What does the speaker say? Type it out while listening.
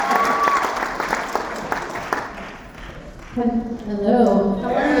Hello.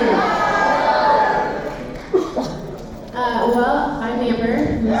 How are you? Well, I'm Amber.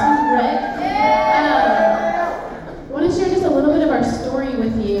 This is Rick. I want to share just a little bit of our story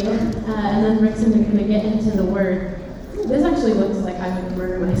with you, and then Rick's going to get into the Word. This actually looks like I would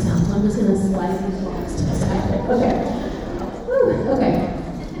murder myself. I'm just going to slide these walls to the side. Okay. Whew. Okay.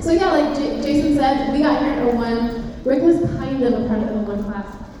 So yeah, like Jason said, we got here at 01. Rick was kind of a part of the 01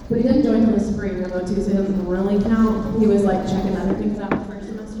 class, but he didn't join until the spring of 02, so he doesn't really count. He was like checking other things out the first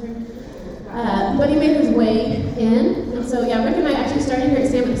semester. But he made his way in, and so yeah, Rick and I actually started here at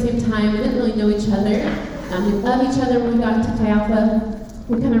SAM at the same time. We didn't really know each other. We loved each other when we got to Chi Alpha.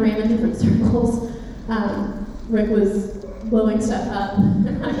 We kind of ran in different circles. Rick was blowing stuff up,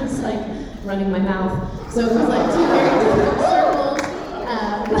 and I was like running my mouth. So it was like two very different circles.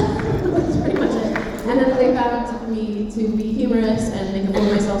 That's pretty much it. And then they found me to be humorous and make a fool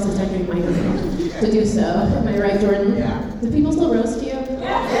of myself, so started doing my own to do so. Am I right, Jordan? Yeah. Do people still roast you?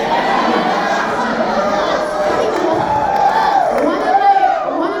 Yeah.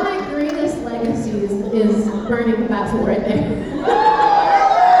 One of my greatest legacies is burning the bat fool right there.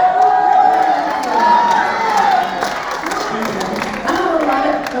 I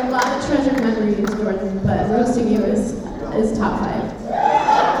have a lot of treasured memories, Jordan, but roasting you is top 5.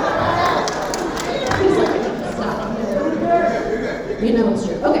 You know it's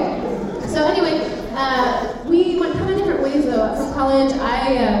true. Okay. So anyway, we went kind of different ways though. From college,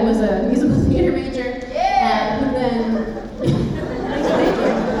 I was a musical theater major, and then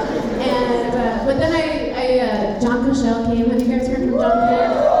but then John Cushell came. Have you guys heard from John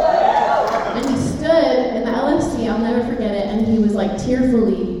Cushell? And he stood in the LFC. I'll never forget it. And he was like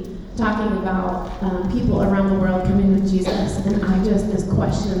tearfully talking about people around the world coming with Jesus. And this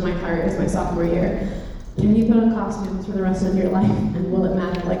question in my heart as my sophomore year. Can you put on costumes for the rest of your life, and will it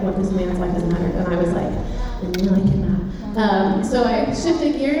matter, like what this man's life has mattered? And I was like, no, I cannot. So I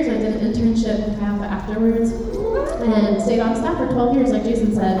shifted gears. I did an internship at Chi Alpha afterwards, and stayed on staff for 12 years, like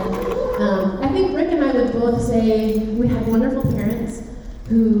Jason said. I think Rick and I would both say we had wonderful parents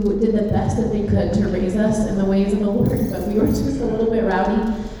who did the best that they could to raise us in the ways of the Lord, but we were just a little bit rowdy.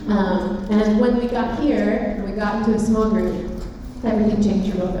 And when we got here, and we got into a small group, everything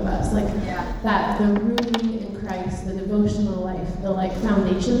changed for both of us. The rooting in Christ, the devotional life, the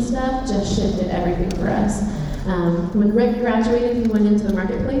foundation stuff just shifted everything for us. When Rick graduated, he went into the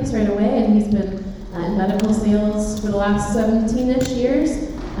marketplace right away, and he's been in medical sales for the last 17-ish years.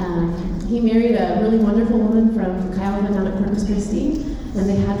 He married a really wonderful woman from Chi Alpha down at Corpus Christi, and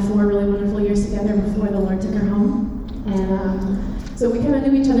they had 4 really wonderful years together before the Lord took her home. And so we kind of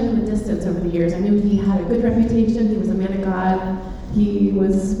knew each other from a distance over the years. I knew he had a good reputation. He was a man of God. He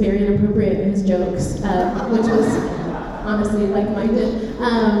was very inappropriate in his jokes, which was honestly like-minded.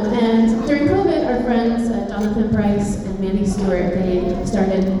 And during COVID, our friends Jonathan Price and Mandy Stewart, they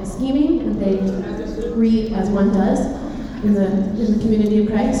started scheming, and they read as one does in the community of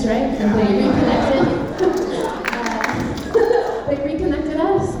Christ, right? And they reconnected. They reconnected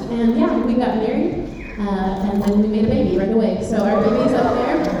us, and yeah, we got married. And then we made a baby right away. So our baby's up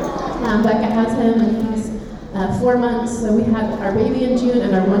there. Becca has him, and he's 4 months. So we had our baby in June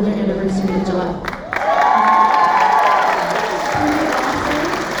and our 1-year anniversary in July.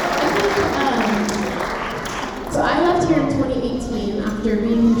 So I left here in 2018 after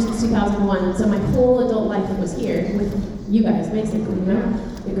being here since 2001. So my whole adult life was here with you guys, basically. You know,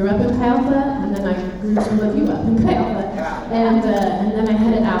 I grew up in Chi Alpha, and then I grew some of you up in Chi Alpha, and then I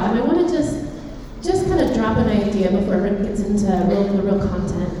headed out. And I want to just kind of drop an idea before Rick gets into the real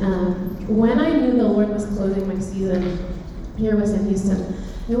content. When I knew the Lord was closing my season here with Sam Houston,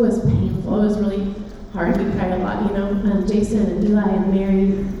 it was painful. It was really hard. We cried a lot, you know. Jason and Eli and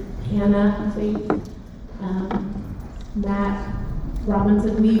Mary, Hannah, Faith, Matt,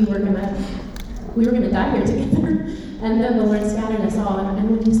 Robinson, we were gonna die here together. And then the Lord scattered us all. And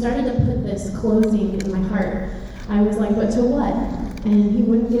when he started to put this closing in my heart, I was like, but to what? And he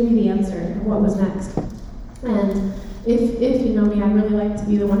wouldn't give me the answer of what was next. And if you know me, I really like to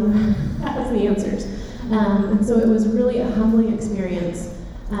be the one that has the answers. And so it was really a humbling experience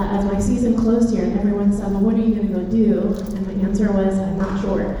as my season closed here, and everyone said, well, what are you going to go do? And my answer was, I'm not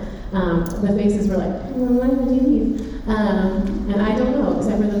sure. The faces were like, well, when did you leave? And I don't know,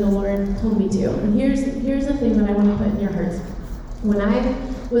 except for that the Lord told me to. And here's the thing that I want to put in your hearts. When I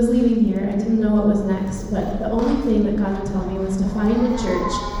was leaving here, I didn't know what was next, but the only thing that God would tell me was to find a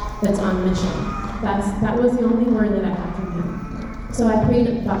church that's on mission. That was the only word that I had from him. So I prayed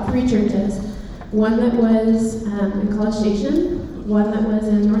about 3 churches, one that was in College Station, one that was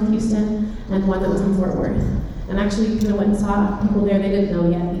in North Houston, and one that was in Fort Worth. And actually, went and saw people there. They didn't know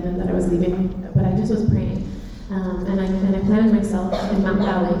yet even that I was leaving, but I just was praying. And I planted myself in Mountain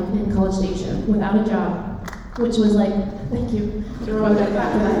Valley in College Station without a job, which was like, thank you. I don't know why I got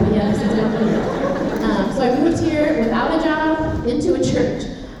clapped for that, but yes, it's definitely. So I moved here without a job into a church,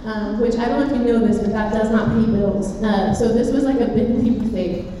 which I don't know if you know this, but that does not pay bills. So this was like a big leap of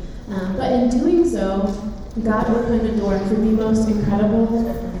faith. But in doing so, God opened a door for the most incredible,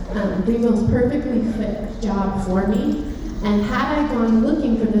 the most perfectly fit job for me. And had I gone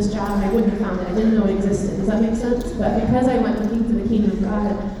looking for this job, I wouldn't have found it. I didn't know it existed. Does that make sense? But because I went looking for the kingdom of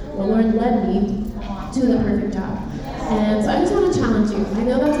God, the Lord led me to the perfect job. And so I just want to challenge you. I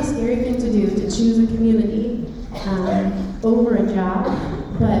know that's a scary thing to do, to choose a community over a job,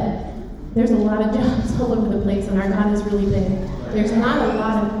 but there's a lot of jobs all over the place, and our God is really big. There's not a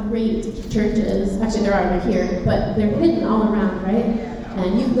lot of great churches. Actually, there are right here, but they're hidden all around, right?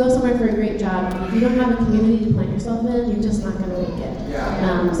 And you can go somewhere for a great job, and if you don't have a community to plant yourself in, you're just not going to make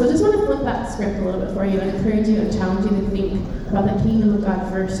it. So I just want to flip that script a little bit for you and encourage you and challenge you to think about the kingdom of God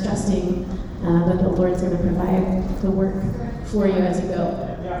first, trusting that the Lord's going to provide the work for you as you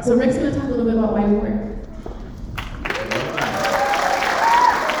go. So Rick's going to talk a little bit about why we work.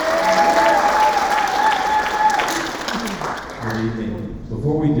 Good evening.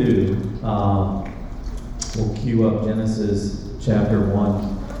 Before we do, we'll cue up Genesis chapter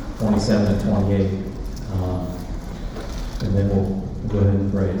 1, 27 and 28. And then we'll go ahead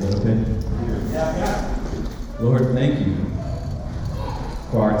and pray. Is that okay? Lord, thank you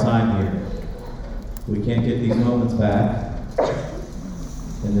for our time here. We can't get these moments back,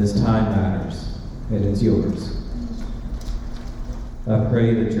 and this time matters, and it's yours. I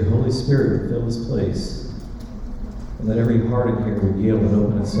pray that your Holy Spirit would fill this place, and that every heart in here would yield and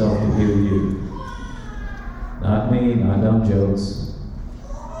open itself to hear you. Not me, not dumb jokes,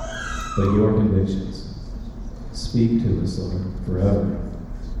 but your convictions. Speak to us, Lord, forever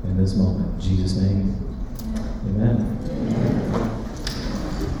in this moment. In Jesus' name, amen.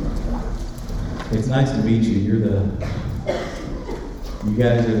 It's nice to meet you. You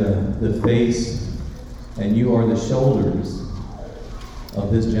guys are the face, and you are the shoulders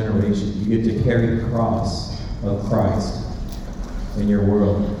of this generation. You get to carry the cross of Christ in your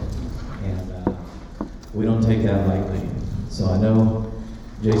world. And we don't take that lightly. So I know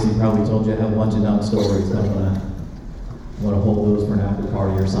Jason probably told you I have a bunch of dumb stories, but I'm going to hold those for an after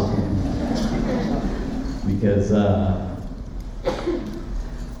party or something. Because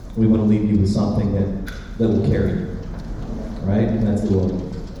we want to leave you with something that will carry you. Right? And that's the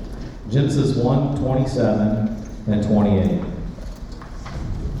Lord. Genesis 1, 27 and 28.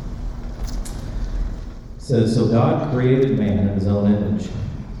 Says, so God created man in his own image.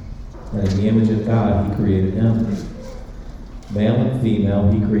 And in the image of God, he created him. Male and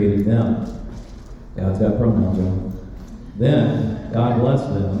female, he created them. God's got pronouns, y'all. Then God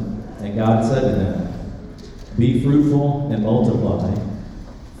blessed them, and God said to them, be fruitful and multiply,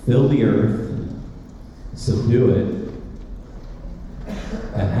 fill the earth, subdue it,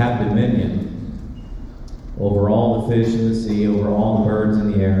 and have dominion over all the fish in the sea, over all the birds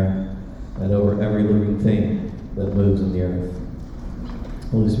in the air, and over every living thing that moves in the earth.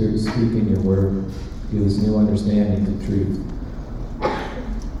 Holy Spirit, speak in your word. Give us new understanding of truth.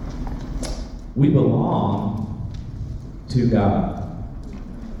 We belong to God.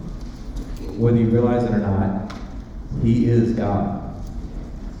 Whether you realize it or not, he is God.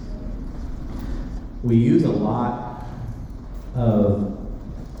 We use a lot of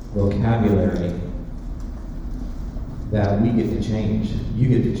vocabulary that we get to change. You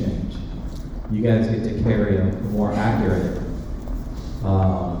get to change. You guys get to carry a more accurate,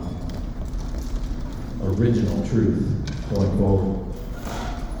 original truth going forward.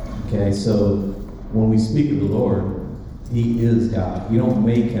 Okay, so when we speak of the Lord, he is God. You don't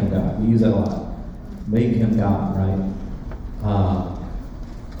make him God. We use that a lot. Make him God, right?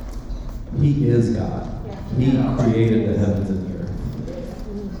 He is God. He created the heavens and the earth.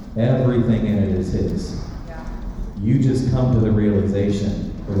 Everything in it is his. You just come to the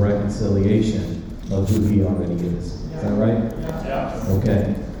realization, the reconciliation of who he already is. Is that right? Yeah.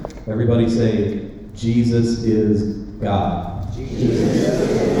 Okay. Everybody say, Jesus is God. Jesus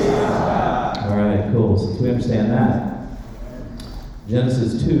is God. All right, cool. Since we understand that,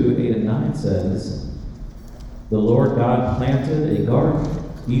 Genesis 2, 8 and 9 says, the Lord God planted a garden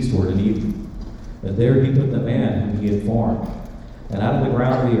eastward in Eden, and there he put the man whom he had formed. And out of the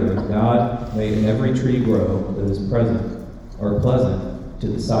ground of the earth, God made every tree grow that is pleasant to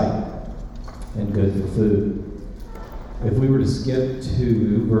the sight and good for food. If we were to skip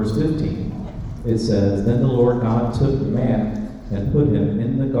to verse 15, it says, then the Lord God took the man and put him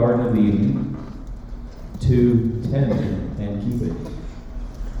in the Garden of Eden to tend it and keep it.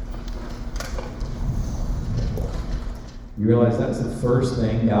 You realize that's the first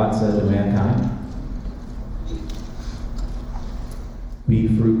thing God said to mankind? Be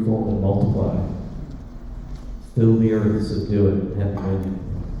fruitful and multiply. Fill the earth, subdue it, and have dominion.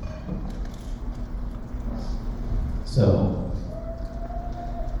 So,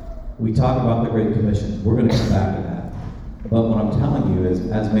 we talk about the Great Commission. We're going to come back to that. But what I'm telling you is,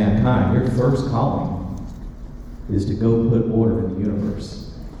 as mankind, your first calling is to go put order in the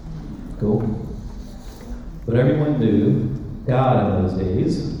universe. Cool? But everyone knew God in those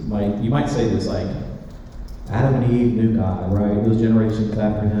days. You might say this like, Adam and Eve knew God, right? Those generations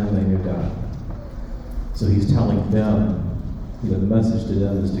after him, they knew God. So he's telling them, the message to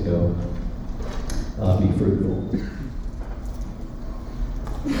them is to go be fruitful.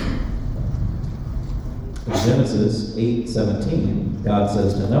 In Genesis 8:17, God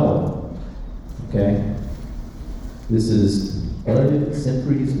says to Noah, okay, this is 11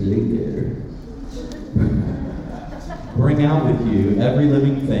 centuries later. Bring out with you every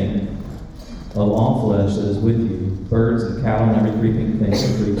living thing of all flesh that is with you, birds and cattle and every creeping thing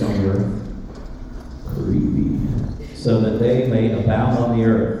that creeps on the earth. Creepy. So that they may abound on the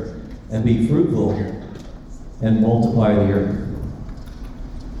earth and be fruitful and multiply the earth.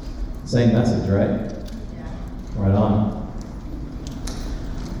 Same message, right? Right on.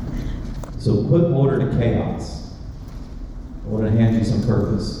 So put order to chaos. I want to hand you some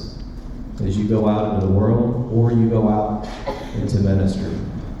purpose as you go out into the world or you go out into ministry.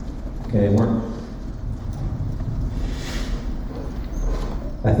 Okay,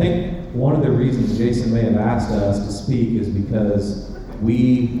 I think one of the reasons Jason may have asked us to speak is because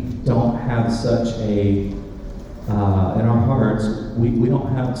we don't have such a, in our hearts, we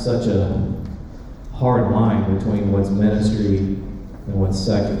don't have such a hard line between what's ministry and what's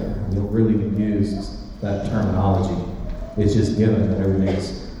secular. We don't really use that terminology. It's just given that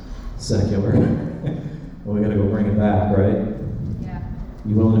everything's secular. Well, we gotta go bring it back, right? Yeah.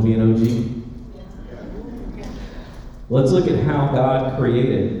 You willing to be an OG? Yeah. Let's look at how God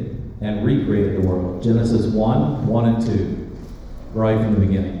created and recreated the world. Genesis 1 and 2, right from the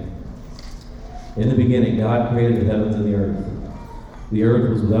beginning. In the beginning, God created the heavens and the earth. The earth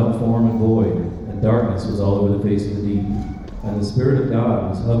was without form and void, and darkness was all over the face of the deep. And the Spirit of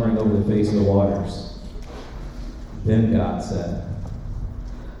God was hovering over the face of the waters. Then God said,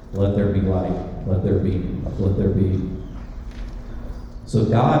 let there be light. Let there be. Let there be. So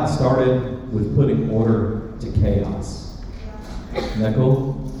God started with putting order to chaos. Isn't that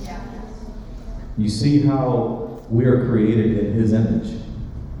cool? Yeah. You see how we are created in His image.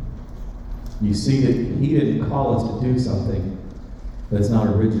 You see that He didn't call us to do something that's not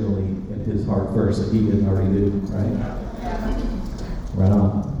originally in His heart first, that He didn't already do, right? Right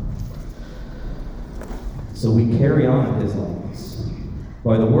on. So we carry on in His likeness.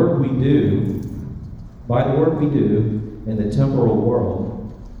 By the work we do in the temporal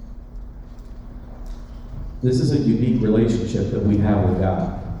world, this is a unique relationship that we have with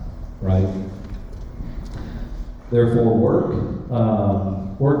God, right? Therefore,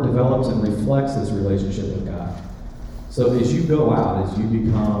 work develops and reflects this relationship with God. So as you go out, as you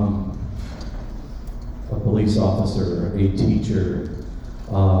become a police officer, a teacher,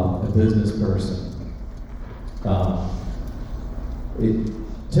 a business person, it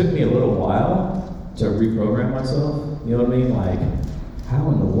took me a little while to reprogram myself. You know what I mean? Like,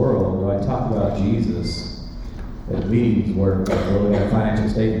 how in the world do I talk about Jesus at meetings where we're looking at financial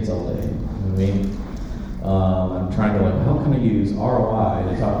statements all day? You know what I mean? I'm trying to how can I use ROI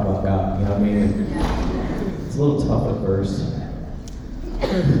to talk about God? You know what I mean? It's a little tough at first.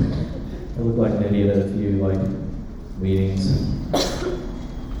 I look like an idiot at a few meetings.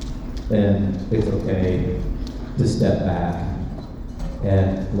 And it's okay to step back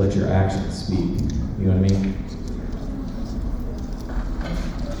and let your actions speak. You know what I mean?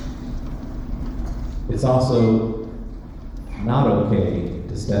 It's also not okay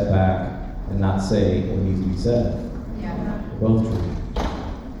to step back and not say what needs to be said. Yeah. They're both true.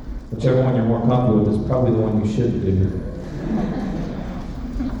 Whichever one you're more comfortable with is probably the one you should do.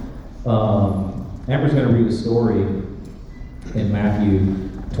 Amber's going to read a story in Matthew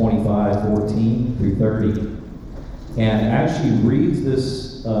 25:14 through 30. And as she reads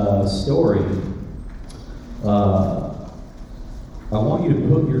this story, I want you to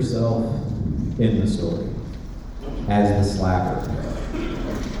put yourself in the story as the slacker.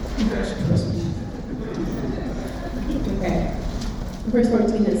 Trust me. Okay. Verse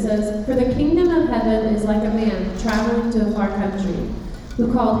 14, it says, "For the kingdom of heaven is like a man traveling to a far country, who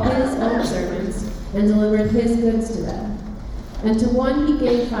called his own servants and delivered his goods to them. And to one he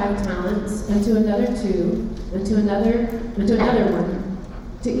gave 5 talents, and to another 2, and to another 1,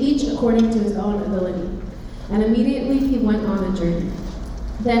 to each according to his own ability. and immediately he went on a journey.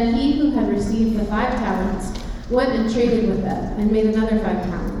 Then he who had received the 5 talents went and traded with them, and made another 5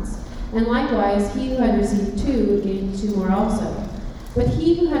 talents. And likewise he who had received 2 gained 2 more also. But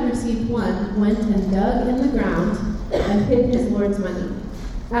he who had received 1 went and dug in the ground and hid his Lord's money.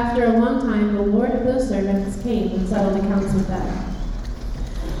 After a long time the Lord of those servants came and settled accounts with them.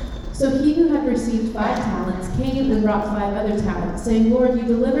 So he who had received 5 talents came and brought 5 other talents, saying, Lord, you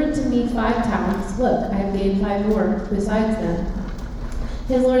delivered to me 5 talents. Look, I have gained 5 more besides them.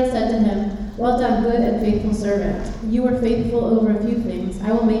 His Lord said to him, Well done, good and faithful servant. You were faithful over a few things.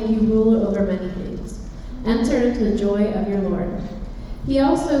 I will make you ruler over many things. Enter into the joy of your Lord. He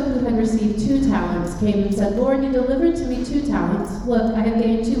also, who had received 2 talents, came and said, Lord, you delivered to me 2 talents. Look, I have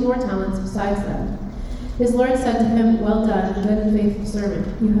gained 2 more talents besides them. His Lord said to him, Well done, good and faithful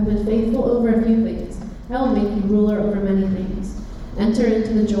servant. You have been faithful over a few things. I will make you ruler over many things. Enter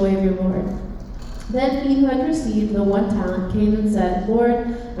into the joy of your Lord. Then he who had received the 1 talent came and said,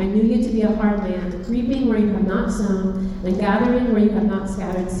 Lord, I knew you to be a hard man, reaping where you have not sown, and gathering where you have not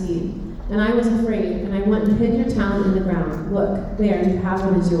scattered seed. And I was afraid, and I went and hid your talent in the ground. Look, there, you have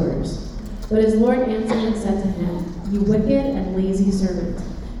what is yours. But his Lord answered and said to him, You wicked and lazy servant.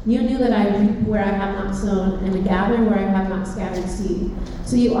 You knew that I reap where I have not sown, and gather where I have not scattered seed.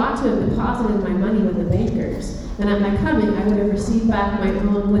 So you ought to have deposited my money with the bankers, and at my coming I would have received back my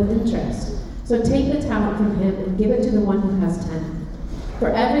own with interest. So take the talent from him and give it to the one who has 10. For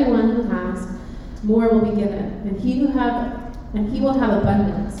everyone who has, more will be given, and he will have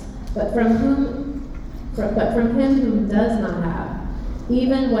abundance. But from him who does not have,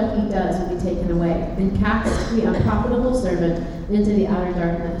 even what he does will be taken away. And cast the unprofitable servant into the outer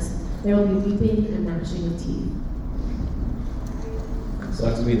darkness. There will be weeping and gnashing of teeth.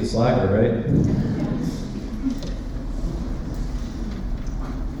 Sucks to be the slacker, right?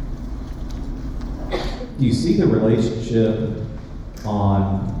 Do you see the relationship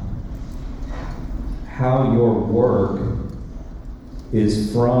on how your work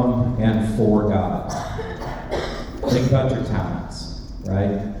is from and for God? Think about your talents,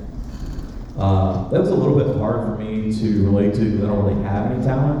 right? That was a little bit hard for me to relate to because I don't really have any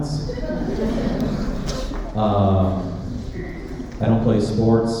talents. I don't play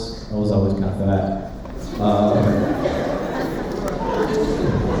sports. I was always kind of fat.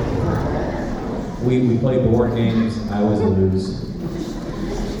 We play board games. I always lose.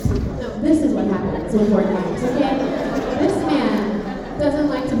 This is what happens with board games, okay? This man doesn't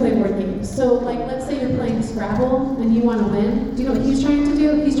like to play board games. So, like, let's say you're playing Scrabble and you want to win. Do you know what he's trying to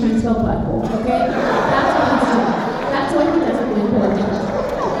do? He's trying to spell butthole, okay? That's what he's doing. That's why he doesn't win board games.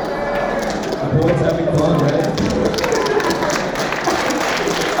 The boys having fun, right?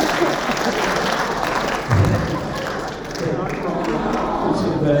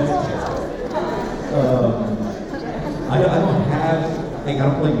 I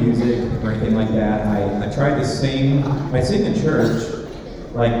don't play music or anything like that. I tried to sing. I sing in church.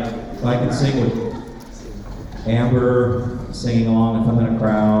 Like, I can sing with Amber singing along if I'm in a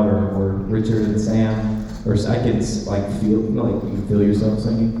crowd, or Richard and Sam, or I can like feel, like you can feel yourself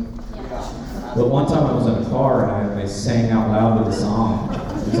singing. But one time I was in a car and I sang out loud with a song.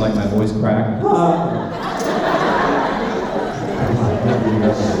 It was like my voice cracked.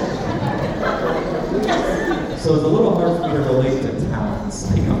 So it's a little hard for me to relate to talents.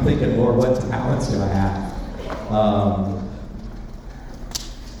 Like, I'm thinking, Lord, what talents do I have?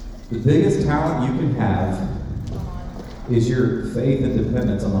 The biggest talent you can have is your faith and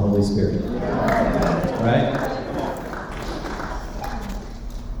dependence on the Holy Spirit. Right?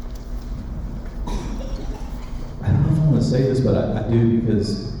 I don't know if I want to say this, but I do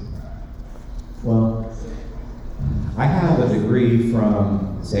because, well, I have a degree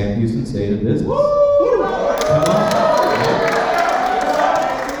from Sam Houston State of Business.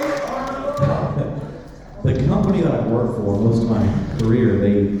 The company that I work for, most of my career,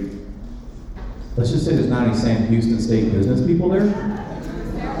 let's just say there's not any Sam Houston State business people there.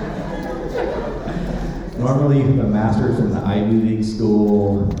 Normally you have a master's from the Ivy League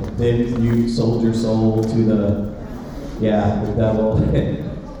school, then you sold your soul to the devil.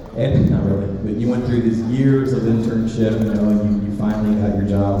 And not really, but you went through these years of internship, and you finally got your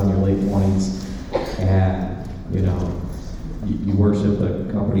job in your late 20s, and you worship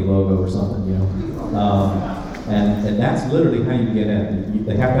the company logo or something, and that's literally how you get in.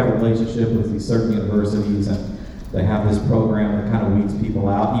 They have to have a relationship with these certain universities, and they have this program that kind of weeds people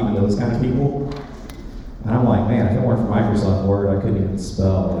out, even those kind of people. And I'm like, man, if it weren't for Microsoft Word, I couldn't even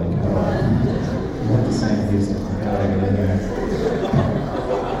spell. Like, how do I want to Sam Houston? How do I get in there?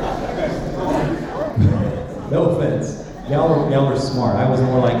 No offense. Y'all are smart. I was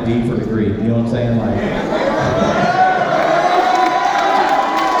more like D for degree. You know what I'm saying? Like,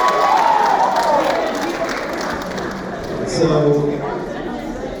 So,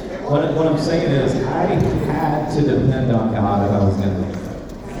 what I'm saying is, I had to depend on God if I was going to make it.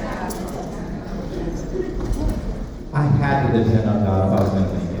 I had to depend on God if I was going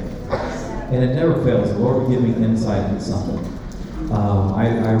to make it. And it never fails. The Lord would give me insight into something.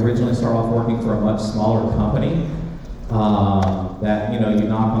 I originally started off working for a much smaller company that, you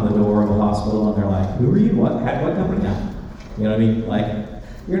knock on the door of a hospital and they're like, who are you? What company now? You know what I mean? Like,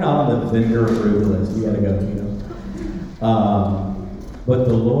 you're not on the vendor approved list. You got to go, But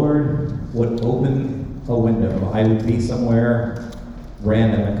the Lord would open a window. I would be somewhere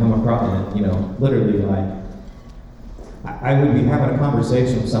random and come across it, literally like, I would be having a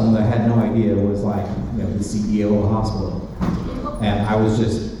conversation with someone that I had no idea was like, the CEO of a hospital. And I was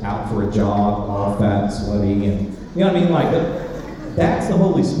just out for a jog, all fat and sweaty, and you know what I mean? Like, that's the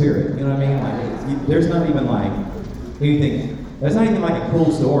Holy Spirit, you know what I mean? Like, there's not even like anything, there's not even like a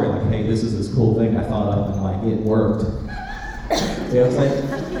cool story, like, hey, this is this cool thing I thought of, and like, it worked. You know what I'm saying?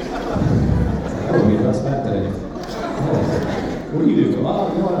 I would be less fat today. What do you do?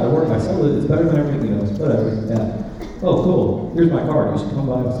 Oh, you know what? I work myself. It's better than everything else. Whatever. Yeah. Oh, cool. Here's my card. You should come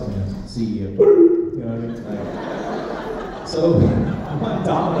by with something. CEO. You know what I mean? Like, so one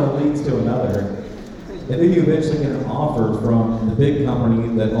domino leads to another, and then you eventually get an offer from the big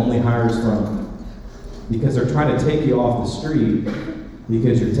company that only hires from, because they're trying to take you off the street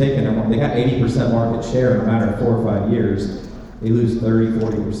because you're taking them. They got 80% market share in a matter of 4 or 5 years. They lose 30,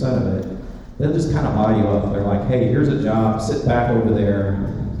 40% of it. They'll just kind of buy you up. They're like, hey, here's a job, sit back over there.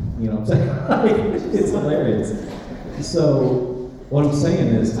 You know what I'm saying? It's hilarious. So, what I'm saying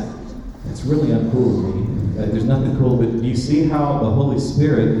is, it's really uncool to me. There's nothing cool, but you see how the Holy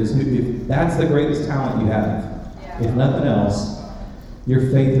Spirit is, if that's the greatest talent you have. Yeah. If nothing else, your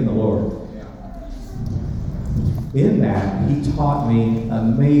faith in the Lord. In that, He taught me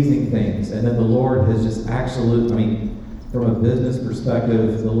amazing things, and then the Lord has just from a business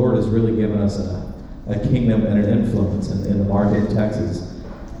perspective, the Lord has really given us a kingdom and an influence in the market in Texas,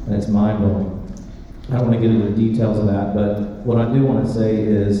 and it's mind-blowing. I don't want to get into the details of that, but what I do want to say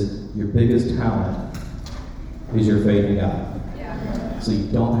is your biggest talent is your faith in God. Yeah. So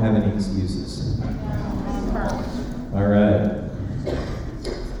you don't have any excuses. All right.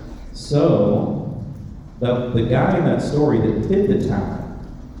 So, the guy in that story that hid the talent,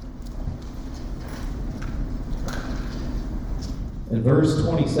 in verse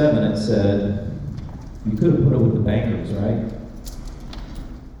 27 it said, you could have put it with the bankers, right?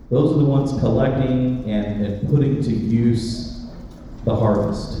 Those are the ones collecting and putting to use the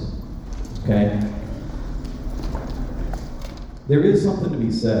harvest. Okay? There is something to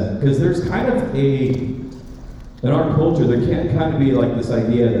be said, because there's kind of in our culture, there can kind of be like this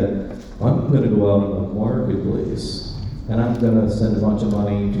idea that I'm going to go out in the marketplace and I'm going to send a bunch of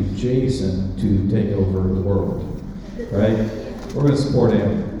money to Jason to take over the world. Right? We're going to support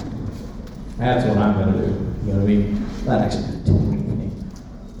him. That's what I'm going to do. You know what I mean? Not actually do anything.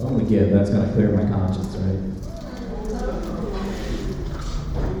 I'm going to give. That's going to clear my conscience, right?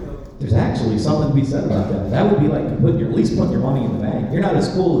 There's actually something to be said about that. That would be like at least putting your money in the bank. You're not as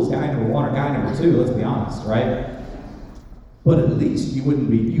cool as guy number one or guy number two, let's be honest, right? But at least you wouldn't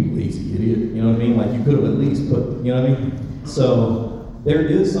be, you lazy idiot. You know what I mean? Like you could have at least put, you know what I mean? So there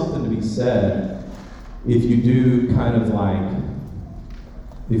is something to be said if you do kind of like,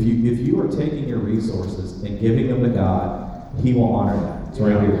 if you are taking your resources and giving them to God, He will honor that. It's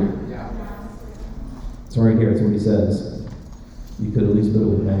right here. It's right here. It's what He says. You could at least put it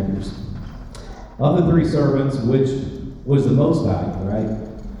with bankers. Of the 3 servants, which was the most valuable, right?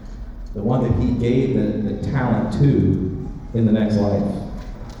 The one that He gave the talent to in the next life.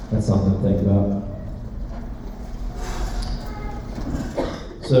 That's something to think about.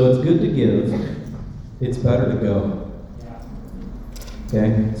 So it's good to give. It's better to go. Okay?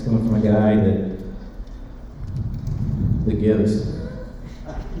 It's coming from a guy that gives.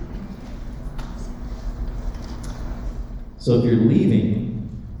 So if you're leaving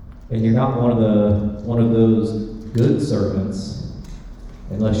and you're not one of those good servants,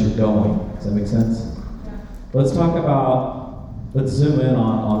 unless you're going, does that make sense? Yeah. Let's zoom in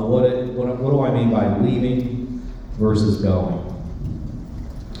on what do I mean by leaving versus going.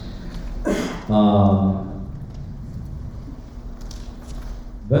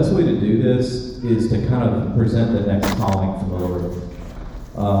 Best way to do this is to kind of present the next calling from the Lord.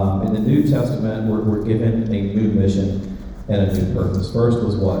 In the New Testament, we're given a new mission and a new purpose. First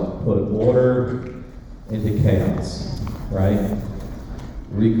was what? Put order into chaos, right?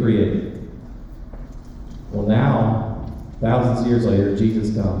 Recreate it. Well, now, thousands of years later,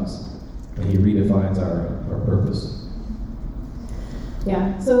 Jesus comes and he redefines our purpose.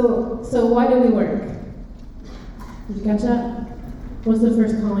 Yeah. So why do we work? Did you catch that? What's the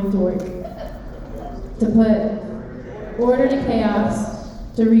first calling to work? To put order to chaos,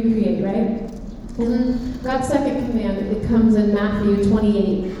 to recreate, right? And God's second command, it comes in Matthew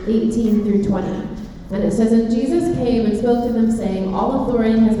 28:18 through 20. And it says, "And Jesus came and spoke to them, saying, All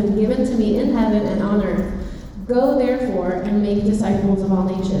authority has been given to me in heaven and on earth. Go therefore and make disciples of all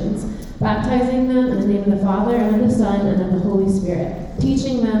nations, baptizing them in the name of the Father and of the Son and of the Holy Spirit,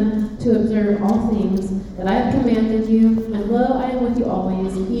 teaching them to observe all things that I have commanded you, and lo, I am with you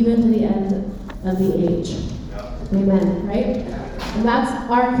always, even to the end of the age." Amen, right? And that's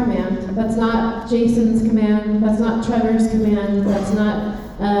our command. That's not Jason's command. That's not Trevor's command. That's not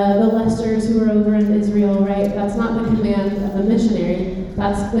the Lesters who are over in Israel, right? That's not the command of the missionary.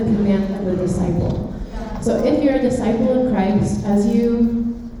 That's the command of the disciple. So if you're a disciple of Christ, as you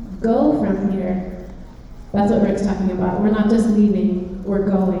go from here, that's what Rick's talking about. We're not just leaving, we're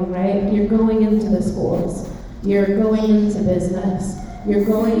going, right? You're going into the schools. You're going into business. You're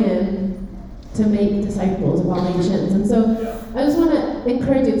going in to make disciples of all nations. And so I just want to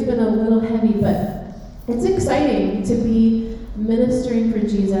encourage you, it's been a little heavy, but it's exciting to be ministering for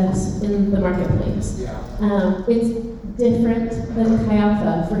Jesus in the marketplace. It's different than Chi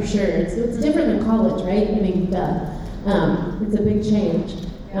Alpha, for sure. It's different than college, right? I mean, it's a big change.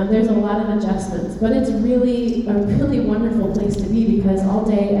 There's a lot of adjustments, but it's really a really wonderful place to be because all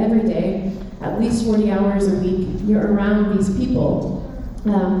day, every day, at least 40 hours a week, you're around these people.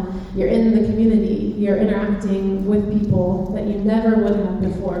 You're in the community, you're interacting with people that you never would have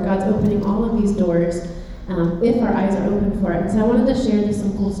before. God's opening all of these doors if our eyes are open for it. So I wanted to share just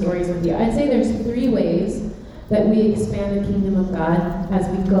some cool stories with you. I'd say there's 3 ways that we expand the kingdom of God as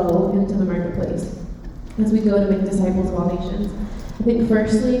we go into the marketplace, as we go to make disciples of all nations. I think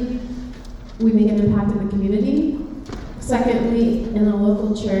firstly, we make an impact in the community. Secondly, in the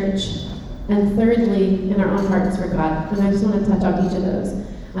local church. And thirdly, in our own hearts for God. And I just want to touch on each of those.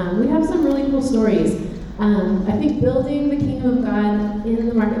 We have some really cool stories. I think building the kingdom of God in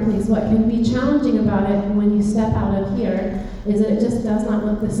the marketplace, what can be challenging about it when you step out of here is that it just does not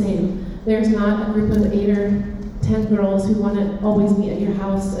look the same. There's not a group of 8 or 10 girls who want to always meet at your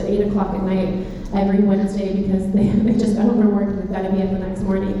house at 8 o'clock at night every Wednesday because they just got overworked and they've got to be up the next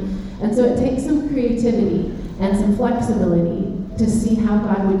morning. And so it takes some creativity and some flexibility to see how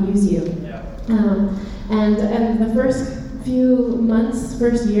God would use you. And the first few months,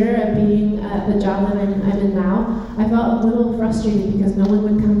 first year of being at the job that I'm in now, I felt a little frustrated because no one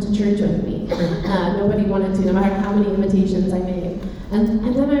would come to church with me. Nobody wanted to, no matter how many invitations I made.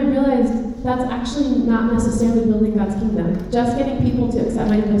 And then I realized that's actually not necessarily building God's kingdom. Just getting people to accept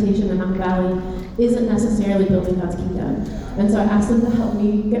my invitation in Mountain Valley isn't necessarily building God's kingdom. And so I asked them to help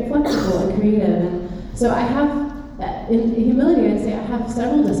me get flexible and creative. And so I have, in humility, I'd say I have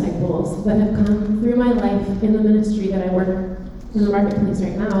several disciples that have come through my life in the ministry that I work in the marketplace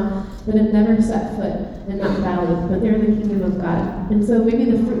right now that have never set foot in Mountain Valley, but they're in the kingdom of God. And so maybe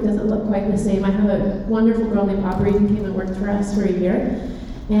the fruit doesn't look quite the same. I have a wonderful girl named Aubrey who came and worked for us for a year.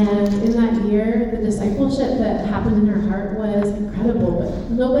 And in that year, the discipleship that happened in her heart was incredible,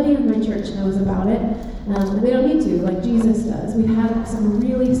 but nobody in my church knows about it. And they don't need to, like Jesus does. We had some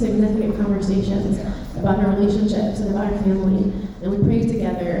really significant conversations about our relationships and about our family, and we prayed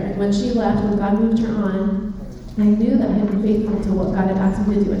together. And when she left, when God moved her on, I knew that I had been faithful to what God had asked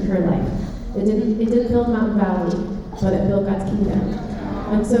me to do in her life. It didn't build Mountain Valley, but it built God's kingdom.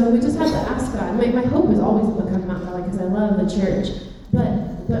 And so we just have to ask God. My hope is always to become Mountain Valley because I love the church, but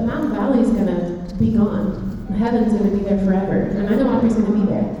Mountain Valley is going to be gone. Heaven's going to be there forever, and I know Aubrey's going to be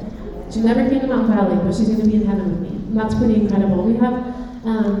there. She never came to Mountain Valley, but she's going to be in heaven with me. And that's pretty incredible. We have,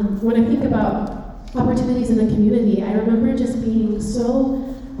 when I think about opportunities in the community, I remember just being so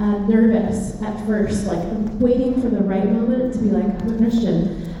nervous at first, like waiting for the right moment to be like, I'm a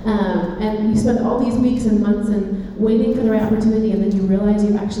Christian. And you spend all these weeks and months and waiting for the right opportunity, and then you realize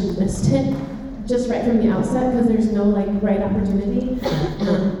you've actually missed it just right from the outset because there's no right opportunity.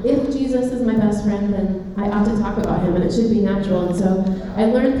 If Jesus is my best friend, then I ought to talk about him, and it should be natural. And so I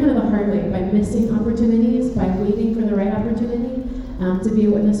learned kind of the hard way by missing opportunities, by waiting for the right opportunity to be a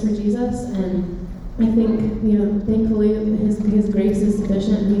witness for Jesus. And I think, thankfully his grace is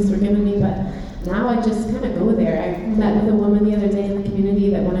sufficient and he's forgiven me, but now I just kind of go there. I met with a woman the other day in the community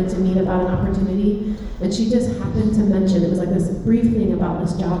that wanted to meet about an opportunity, and she just happened to mention, it was like this brief thing about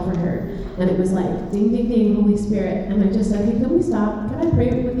this job for her, and it was like, ding, ding, ding, Holy Spirit, and I just said, hey, can we stop? Can I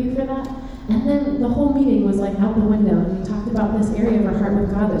pray with you for that? And then the whole meeting was like out the window, and we talked about this area of her heart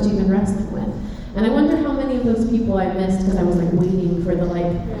with God that she'd been wrestling with. And I wonder how many of those people I missed because I was like waiting for the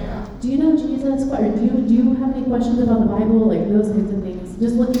do you know Jesus? Or do you have any questions about the Bible? Like those kinds of things.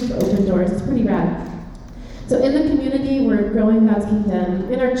 Just looking for open doors. It's pretty rad. So in the community, we're growing God's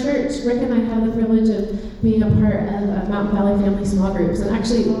kingdom. In our church, Rick and I have the privilege of being a part of Mountain Valley Family Small Groups. And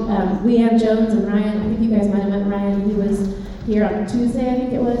actually, Leanne Jones and Ryan, I think you guys might have met Ryan. He was here on Tuesday, I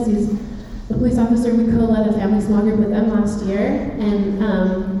think it was. He's a police officer. We co-led a family small group with them last year.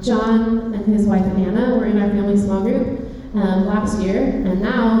 And John and his wife Anna were in our family small group last year. And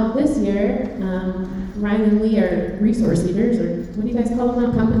now, this year, Ryan and Lee are resource leaders, or what do you guys call them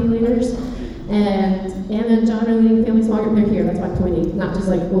now? Company leaders. And Anna and John are leading family small group. They're here, that's why I'm pointing, not just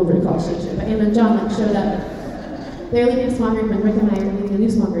like over to College Station. But Anna and John showed up. They're leading a small group, and Rick and I are leading a new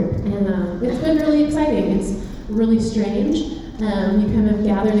small group. And it's been really exciting. It's really strange. You kind of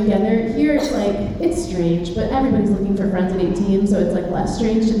gather together. Here it's strange, but everybody's looking for friends at 18, so it's less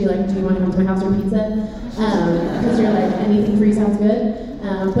strange to be like, do you want to come to my house for pizza? Because you're like, anything free sounds good.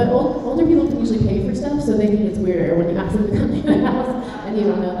 But older people can usually pay for stuff, so they think it's weirder when you ask them to come to your house and you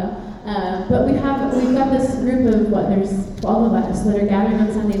don't know them. But we've got this group of there's 12 of us that are gathering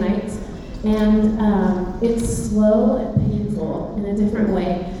on Sunday nights, and it's slow and painful in a different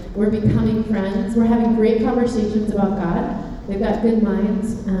way. We're becoming friends. We're having great conversations about God. We've got good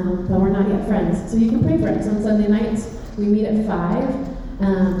minds, but we're not yet friends. So you can pray for us on Sunday nights. We meet at 5.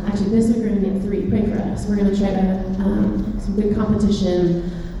 Actually, this week we're going to meet at 3. Pray for us. We're going to try to some good competition.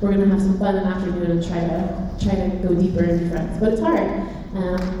 We're going to have some fun in the afternoon and try to go deeper and be friends. But it's hard.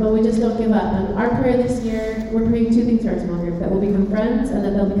 But we just don't give up. And our prayer this year, we're praying 2 things for our small group: that we'll become friends and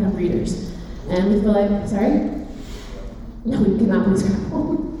that they'll become readers. And we feel like, sorry? No, we cannot please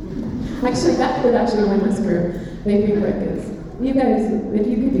grow. Actually, that would actually win this group. Baby Rick is. You guys, if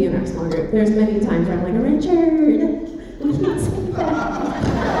you could be in our small group, there's many times where I'm like, Richard, we can't say that.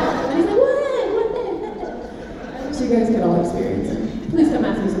 And he's like, what? I wish you guys could all experience it. Please come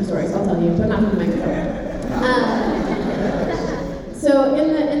ask me some stories, I'll tell you, but not from the microphone. So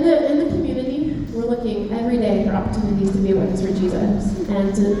in the community, we're looking every day for opportunities to be a witness for Jesus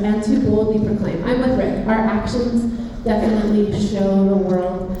and to boldly proclaim. I'm with Rick. Our actions definitely show the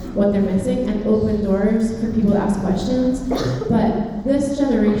world what they're missing and open doors for people to ask questions. But this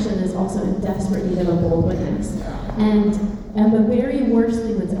generation is also in desperate need of a bold witness. And the very worst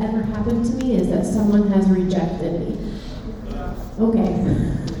thing that's ever happened to me is that someone has rejected me. Okay,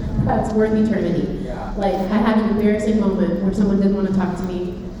 that's worth eternity. I had an embarrassing moment where someone didn't want to talk to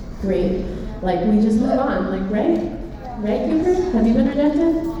me. Great. We just move on. Ray Cooper, have you been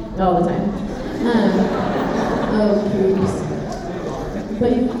rejected? All the time. Oh, oops.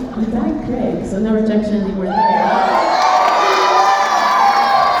 But you died Craig, so no rejection anymore there.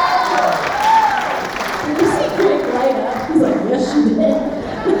 Did you see Craig light up? He's like, yes, you did.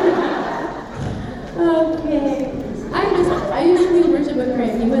 Okay. I used to do worship with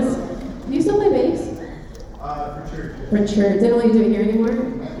Craig. Do you still play bass? For church. For church. They don't let you do it here anymore?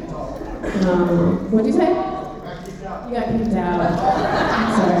 What'd you say? You got kicked out.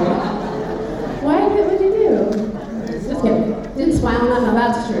 Sorry. What'd you do? Just kidding. Didn't smile on that. No,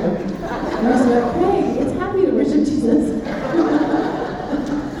 that's true. I was like, Craig, it's happy to worship Jesus.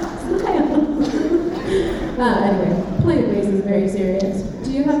 Smile. Anyway, playing the bass is very serious. Do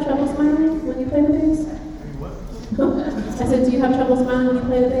you have trouble smiling when you play the bass? I said, do you have trouble smiling when you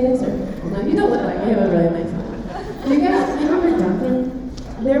play the bass? Or no, you don't look like you have a really nice smile. You guys, you remember Duncan?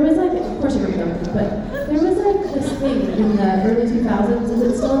 There was of course you remember Duncan, but there was this thing in the early 2000s. Is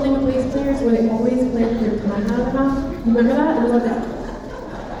it still a thing with bass players where they always play with their tongue out of their mouth? You remember that? It was that.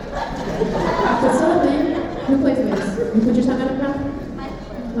 Is it still a thing? Who plays bass? You put your tongue out of your mouth?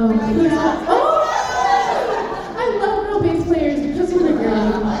 Oh! I love how bass players, just when they're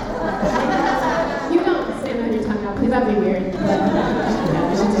girls. You don't stand on your tongue out, because that'd be weird. But,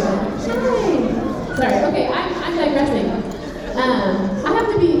 yeah, sorry. Okay, I'm digressing.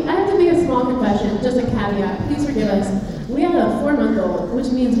 I have to make a small confession, just a caveat. Please forgive us. We have a 4-month-old, which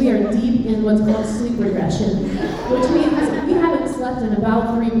means we are deep in what's called sleep regression, which means we haven't slept in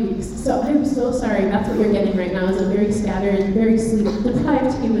about 3 weeks. So I'm so sorry. That's what you're getting right now is a very scattered, very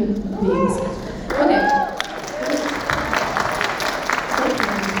sleep-deprived human beings. Okay.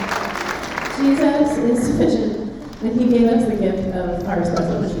 Jesus is sufficient, and he gave us the gift of our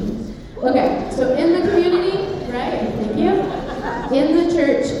espresso machine. Okay, so in the community, right? Thank you. In the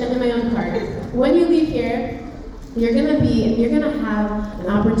church and in my own heart. When you leave here, you're gonna have an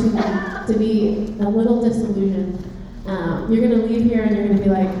opportunity to be a little disillusioned. You're gonna leave here and you're gonna be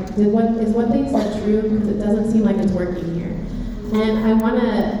like, is what they said true? Because it doesn't seem like it's working here. And I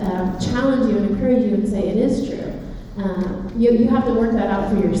wanna challenge you and encourage you and say it is true. You have to work that out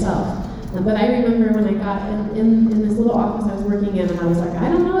for yourself. But I remember when I got in this little office I was working in, and I was like, I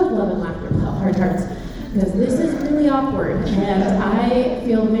don't know if love and laughter help hard hearts, because this is really awkward, and I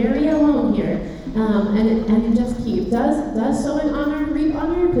feel very alone here. And it just does sow in honor, reap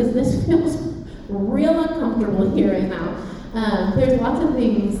honor, because this feels real uncomfortable here right now. There's lots of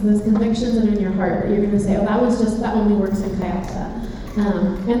things, those convictions that are in your heart that you're going to say, oh, that only works in Chi Alpha.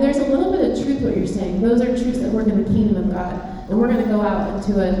 And there's a little bit of truth what you're saying. Those are truths that work in the kingdom of God. And we're going to go out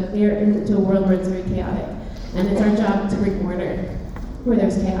into a world where it's very chaotic. And it's our job to bring order where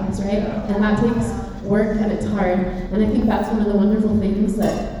there's chaos, right? And that takes work, and it's hard. And I think that's one of the wonderful things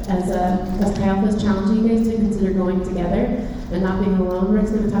that as Chi Alpha is challenging you guys to consider going together and not being alone.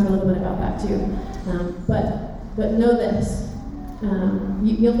 Rick's going to talk a little bit about that too. But know this.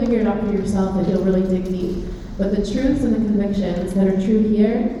 You'll figure it out for yourself if you'll really dig deep. But the truths and the convictions that are true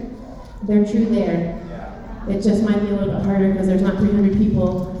here, they're true there. It just might be a little bit harder because there's not 300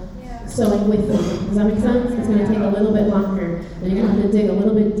 people sewing with you. Does that make sense? It's going to take a little bit longer, and you're going to have to dig a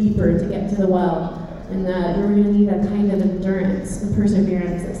little bit deeper to get to the well. And you're going to need a kind of endurance and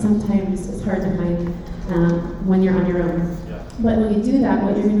perseverance that sometimes is hard to find when you're on your own. But when you do that,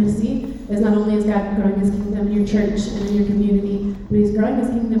 what you're going to see is not only is God growing His kingdom in your church and in your community, but He's growing His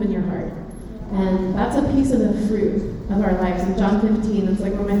kingdom in your heart. And that's a piece of the fruit of our lives. In John 15, it's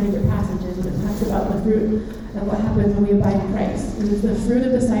like one of my favorite passages, and it talks about the fruit of what happens when we abide in Christ. And it's the fruit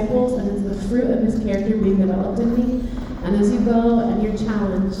of disciples, and it's the fruit of His character being developed in me. And as you go and you're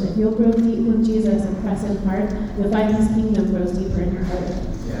challenged, if you'll grow deep with Jesus and press in heart, you'll find His kingdom grows deeper in your heart.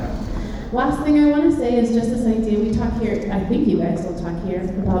 Last thing I want to say is just this idea. We talk here, I think you guys will talk here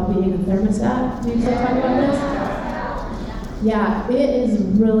about being a thermostat. Do you still talk about this? Yeah,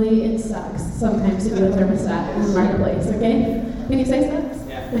 it sucks sometimes to be a thermostat in the marketplace, okay? Can you say sucks?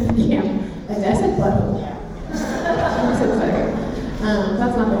 Yeah. I said butthole. I'm so sorry.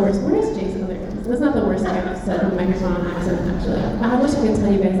 That's not the worst. Where is Jason? That's not the worst thing I've said on the microphone on accident, actually. I wish I could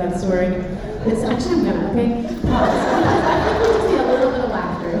tell you guys that story. It's actually, I'm gonna, okay? Pause. I think we just need a little bit of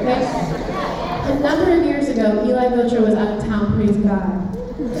laughter, okay? A number of years ago, Eli Bocher was out of town, praise God.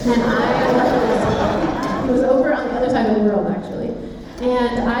 And I was over on the other side of the world, actually.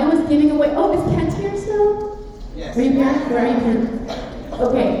 And I was giving away, oh, is Kent here still? Yes. Are you here? Where are you, Kent?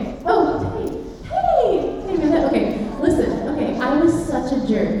 Okay. Oh, hey, okay, listen, okay, I was such a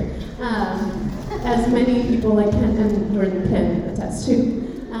jerk. As many people like Kent and Jordan can attest to.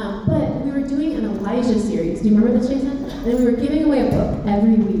 But we were doing an Elijah series. Do you remember this, Jason? And we were giving away a book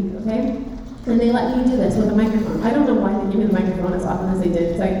every week, okay? And they let me do this with a microphone. I don't know why they gave me the microphone as often as they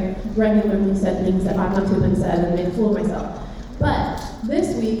did, because I regularly said things that ought not to have been said and made a fool of myself. But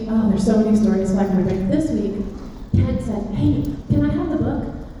this week, oh, there's so many stories to talk about. This week, Kent said, hey, can I have the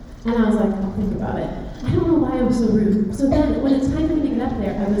book? And I was like, I'll think about it. I don't know why I was so rude. So then, when it's time for me to get up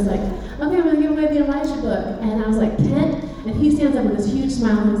there, I was like, okay, I'm going to give away the Elijah book. And I was like, Kent? And he stands up with this huge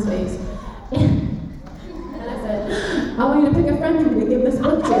smile on his face. And I said, I want you to pick a friend for me to give this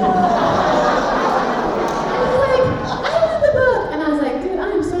book to. And he was like, I want the book. And I was like, dude, I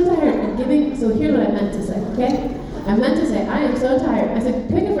am so tired of giving. So here's what I meant to say, okay? I meant to say, I am so tired. I said,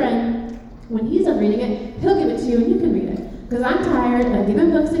 pick a friend. When he's up reading it, he'll give it to you and you can read it. Because I'm tired of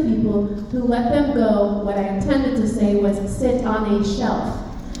giving books to people who let them go. What I intended to say was sit on a shelf.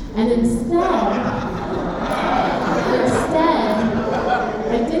 And instead,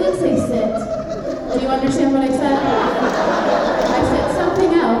 I didn't say sit. Do you understand what I said? I said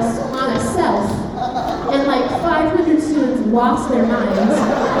something else on a shelf. And like 500 students lost their minds.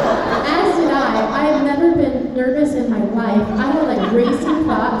 As did I. I have never been nervous in my life. I had like racing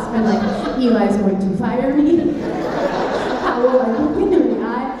thoughts. I'm like, Eli's going to fire me. How will I look him in the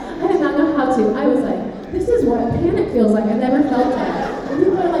eye? I did not know how to. I was like, this is what panic feels like. I never felt it. And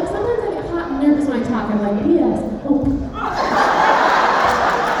people are like, sometimes I get hot and nervous when I talk. I'm like, yes. Oh.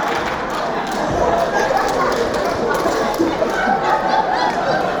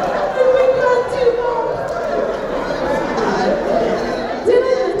 Did I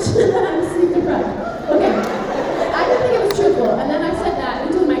mention that I'm sleep deprived? Okay. I didn't think it was truthful. And then I said that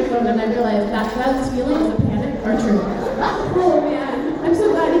into the microphone and I realized that those feelings of panic are true. Oh man, I'm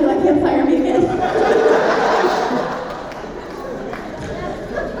so glad you can't fire me again.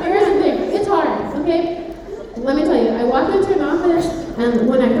 Here's the thing, it's hard, okay? Let me tell you, I walked into an office and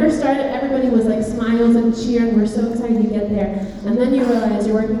when I first started, everybody was like smiles and cheer and we're so excited to get there. And then you realize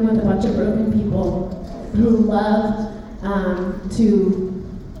you're working with a bunch of broken people who love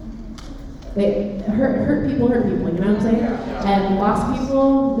hurt people, you know what I'm saying? And lost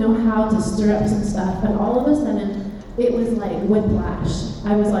people know how to stir up some stuff. And all of a sudden, it was like whiplash.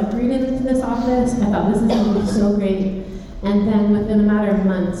 I was like greeted into this office. I thought this is going to be so great. And then within a matter of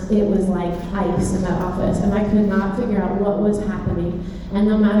months, it was like ice in that office, and I could not figure out what was happening. And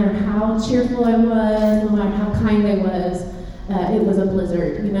no matter how cheerful I was, no matter how kind I was, it was a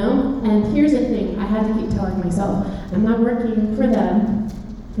blizzard, you know? And here's the thing, I had to keep telling myself, I'm not working for them,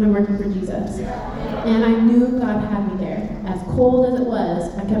 I'm working for Jesus. And I knew God had me there. As cold as it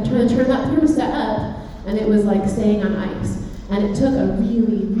was, I kept trying to turn that thermostat up, and it was like staying on ice. And it took a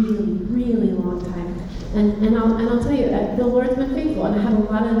really, really, really long time. And I'll tell you, the Lord's been faithful, and I have a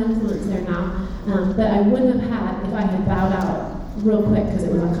lot of influence there now that I wouldn't have had if I had bowed out real quick because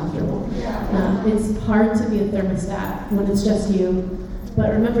it was uncomfortable. It's hard to be a thermostat when it's just you.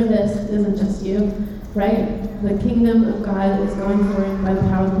 But remember this, it isn't just you, right? The kingdom of God is going forward by the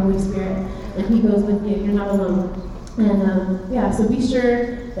power of the Holy Spirit, and He goes with you. You're not alone. And so be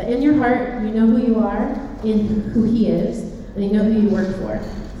sure that in your heart, you know who you are, in who He is, and you know who you work for.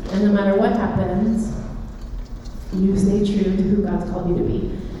 And no matter what happens, you stay true to who God's called you to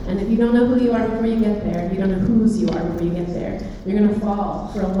be. And if you don't know who you are before you get there, if you don't know whose you are before you get there, you're going to fall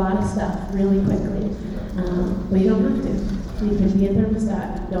for a lot of stuff really quickly. But you don't have to. You can be a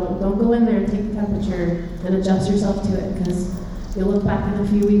thermostat. Don't go in there and take the temperature and adjust yourself to it, because you'll look back in a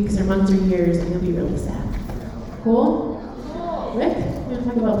few weeks or months or years and you'll be really sad. Cool? Rick, you want to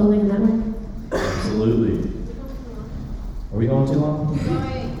talk about building a network? Absolutely. Are we going too long?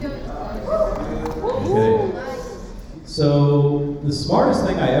 Okay. So, the smartest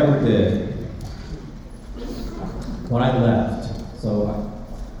thing I ever did when I left, so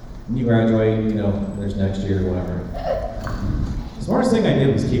when you graduate, you know, there's next year or whatever. The smartest thing I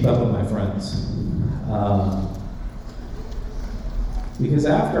did was keep up with my friends. Because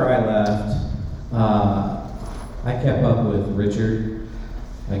after I left, I kept up with Richard,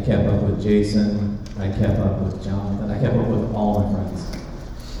 I kept up with Jason, I kept up with Jonathan, I kept up with all my friends.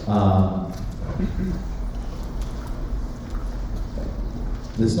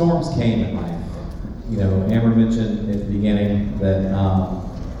 The storms came in life. You know, Amber mentioned at the beginning that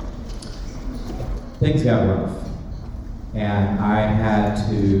things got rough. And I had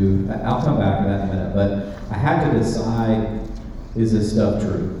to, I'll come back to that in a minute, but I had to decide, is this stuff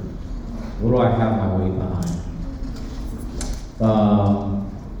true? What do I have my weight behind?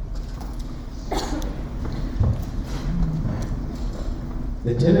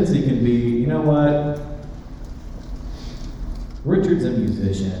 The tendency can be, you know what? Richard's a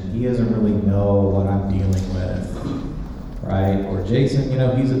musician. He doesn't really know what I'm dealing with, right? Or Jason, you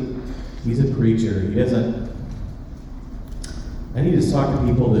know, he's a preacher. He doesn't. I need to talk to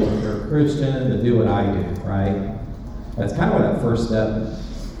people that are Christian, that do what I do, right? That's kind of where that first step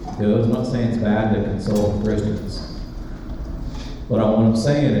goes. I'm not saying it's bad to console Christians, but what I'm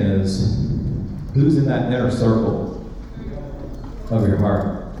saying is, who's in that inner circle of your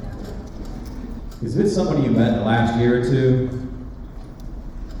heart? Is this somebody you met in the last year or two?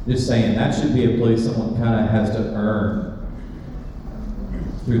 Just saying, that should be a place someone kind of has to earn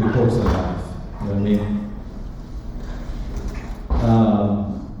through the course of life. You know what I mean?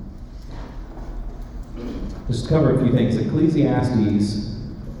 Just to cover a few things. Ecclesiastes.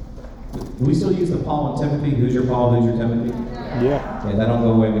 Do we still use the Paul and Timothy? Who's your Paul? Who's your Timothy? Yeah. Yeah, that don't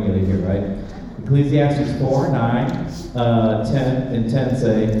go away when you leave here, right? Ecclesiastes 4, 9, 10, and 10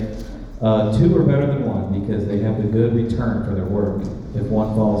 say, two are better than one because they have a good return for their work. If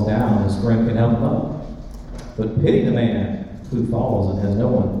one falls down, his friend can help him up. But pity the man who falls and has no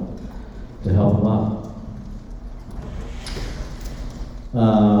one to help him up.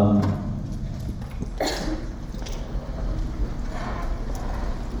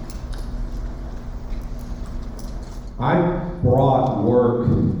 I brought work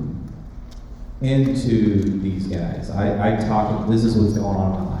into these guys. I talk, this is what's going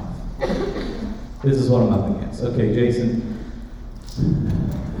on in my life. This is what I'm up against. Okay, Jason.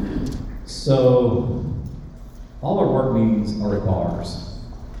 So, all our work meetings are at bars.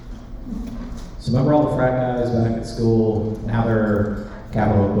 So remember all the frat guys back at school? Now they're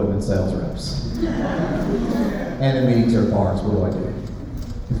capital equipment sales reps. And the meetings are at bars. What do?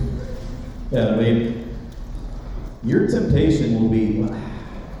 Yeah, I mean, your temptation will be,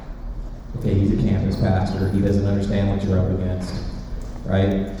 okay, he's a campus pastor. He doesn't understand what you're up against,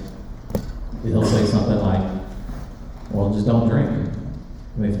 right? He'll say something like, well, just don't drink.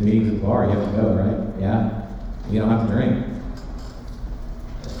 I mean, if the meeting's at the bar, you have to go, right? Yeah? You don't have to drink.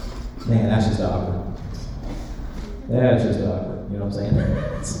 Man, that's just awkward. That's just awkward. You know what I'm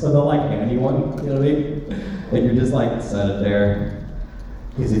saying? So they'll like hand you one, you know what I mean? And you're just like, set it there.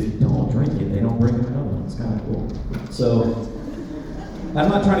 Because if you don't drink it, they don't bring another one. It's kind of cool. So, I'm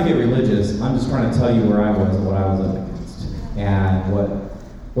not trying to get religious. I'm just trying to tell you where I was and what I was up against. And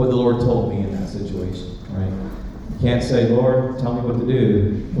what the Lord told me in that situation, right? You can't say, Lord, tell me what to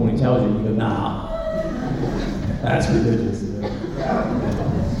do. When he tells you, you go, nah. That's religious.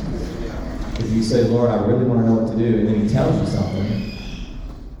 If you say, Lord, I really want to know what to do, and then he tells you something,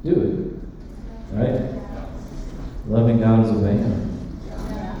 do it. Right? Loving God is obeying him.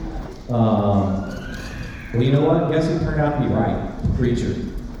 Well, you know what? Guess who turned out to be right? The preacher.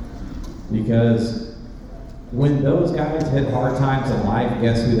 Because when those guys hit hard times in life,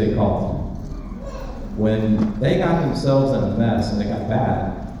 guess who they called? When they got themselves in a mess and it got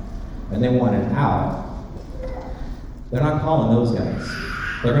bad, and they wanted out, they're not calling those guys.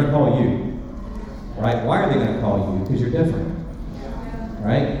 They're going to call you. Right? Why are they going to call you? Because you're different.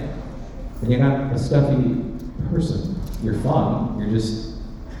 Right? And you're not a stuffy person. You're fun. You're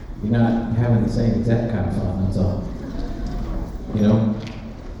not having the same exact kind of fun. That's all. You know?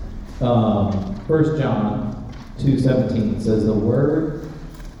 1 John 2:17 says, the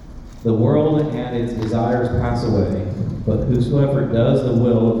world and its desires pass away, but whosoever does the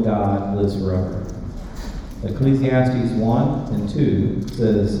will of God lives forever. Ecclesiastes 1 and 2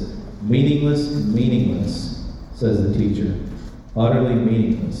 says, meaningless, says the teacher. Utterly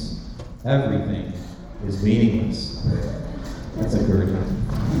meaningless. Everything is meaningless. That's encouraging.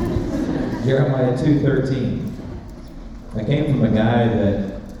 Jeremiah 2:13. I came from a guy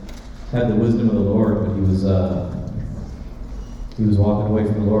that had the wisdom of the Lord, but he was walking away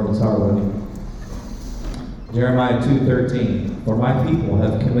from the Lord in his heart, wasn't he? Jeremiah 2:13. For my people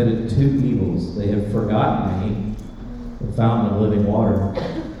have committed two evils. They have forgotten me, the fountain of living water,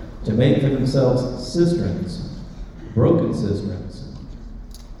 to make for themselves cisterns, broken cisterns,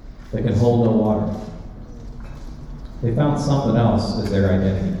 that can hold no water. They found something else as their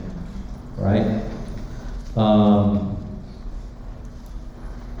identity, right? I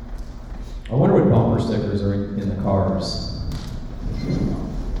wonder what bumper stickers are in the cars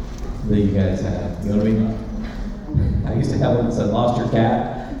that you guys have. You know what I mean? I used to have one that said, lost your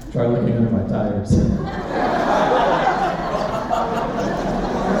cat? Try looking under my tires.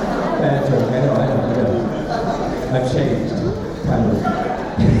 Bad joke. I know. I've changed. Kind of.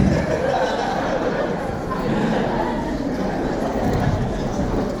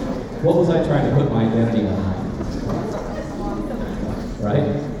 What was I trying to put my identity on? Right?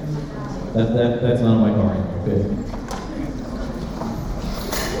 That's not my car anymore. Okay.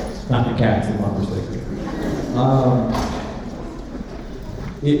 Not the cats, the bumper sticker. A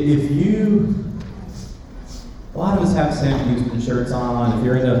lot of us have Sam Houston shirts on. If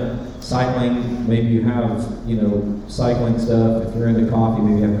you're into cycling, maybe you have, cycling stuff. If you're into coffee,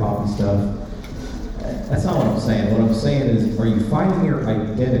 maybe you have coffee stuff. That's not what I'm saying. What I'm saying is, are you finding your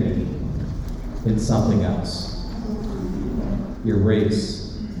identity in something else? Your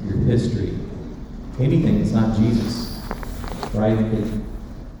race, your history, anything that's not Jesus, right?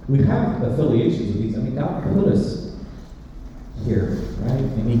 We have affiliations with these. I mean, God put us here, right?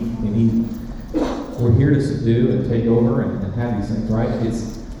 And we're here to subdue and take over and have these things, right?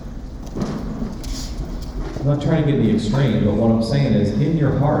 I'm not trying to get the extreme, but what I'm saying is, in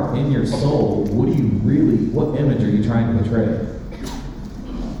your heart, in your soul, what image are you trying to portray?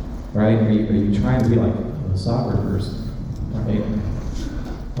 Right? Are you trying to be like a soccer person? Right?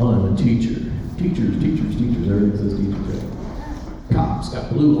 I'm a teacher. Teachers. Everything says teachers. Right? Cops got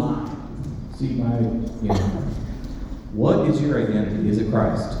blue line. See my, What is your identity? Is it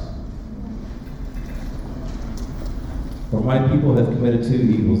Christ? For my people have committed two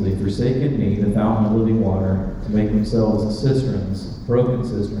evils. They've forsaken me, the fountain of living water, to make themselves cisterns, broken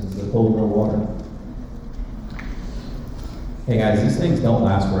cisterns that hold no water. Hey guys, these things don't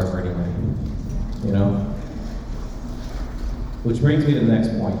last forever anyway. Which brings me to the next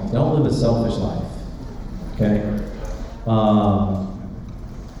point. Don't live a selfish life. Okay?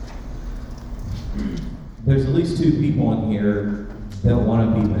 There's at least two people in here that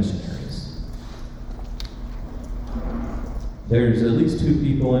want to be missionaries. There's at least two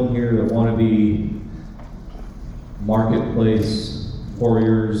people in here that want to be marketplace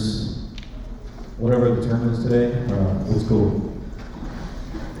warriors, whatever the term is today. It's cool.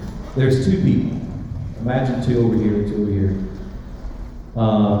 There's two people. Imagine two over here, two over here.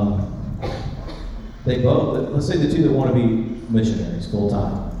 They both, let's say the two that want to be missionaries full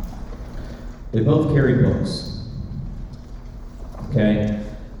time. They both carry books. Okay?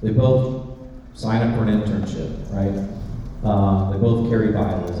 They both sign up for an internship, right? They both carry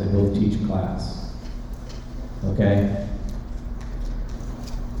Bibles. They both teach class. Okay?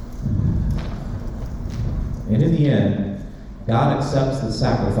 And in the end, God accepts the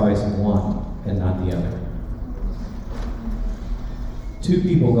sacrifice of one and not the other. Two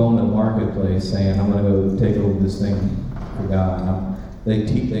people go into the marketplace saying, I'm going to go take over this thing for God.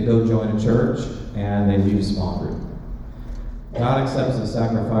 They go join a church, and they leave a small group. God accepts the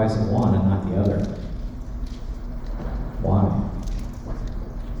sacrifice of one and not the other. Why?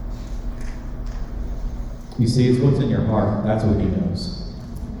 You see, it's what's in your heart. That's what He knows.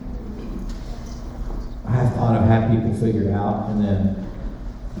 I have thought I've had people figured out, and then,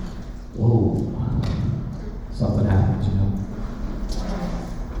 whoa, something happens, you know.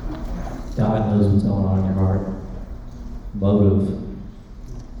 God knows what's going on in your heart. Motive.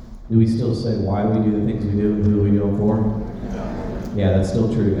 Do we still say why we do the things we do and who we do them for? Yeah, that's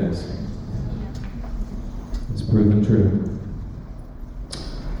still true, guys. It's proven true.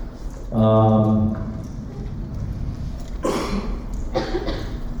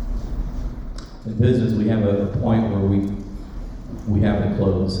 In business, we have a point where we have to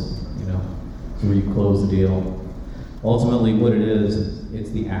close, you know, so where you close the deal. Ultimately, what it is, it's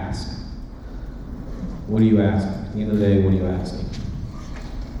the ask. What are you asking? At the end of the day, what are you asking?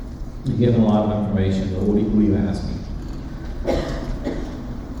 You're given a lot of information, but what are you asking?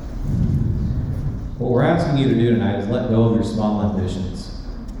 What we're asking you to do tonight is let go of your small ambitions.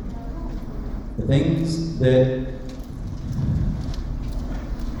 The things that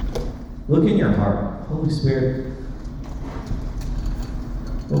look in your heart. Holy Spirit,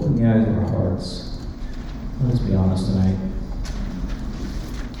 open the eyes of our hearts. Let's be honest tonight.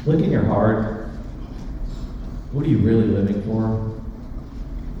 Look in your heart. What are you really living for?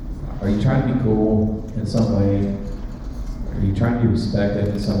 Are you trying to be cool in some way? Are you trying to be respected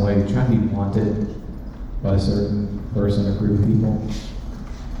in some way? Are you trying to be wanted by a certain person or group of people?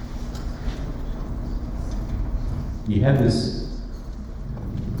 You have this,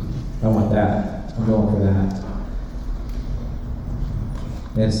 I want that, I'm going for that.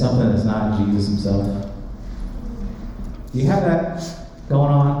 And it's something that's not Jesus Himself. Do you have that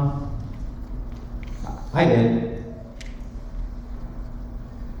going on? I did.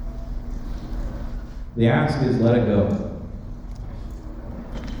 The ask is let it go.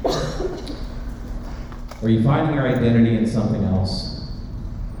 Are you finding your identity in something else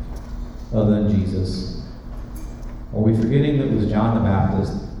other than Jesus? Are we forgetting that it was John the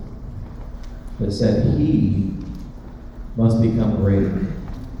Baptist that said, He must become greater,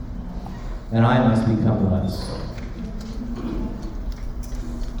 and I must become less?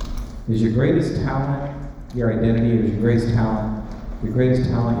 Is your greatest talent your identity, or is your greatest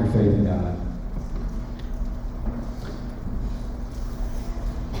talent your faith in God?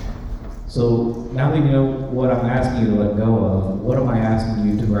 So now that you know what I'm asking you to let go of, what am I asking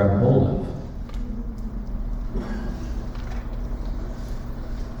you to grab hold of?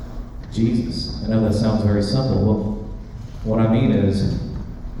 Jesus. I know that sounds very simple. Well, what I mean is,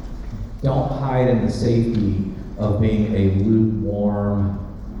 don't hide in the safety of being a lukewarm,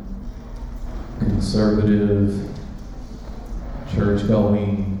 conservative,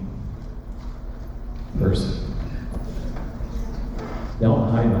 church-going person. Don't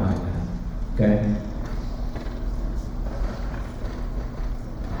hide behind that. Okay?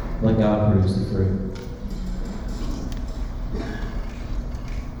 Let God produce the fruit.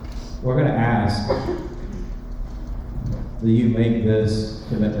 We're going to ask that you make this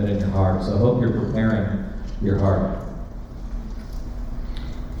commitment in your heart. So I hope you're preparing your heart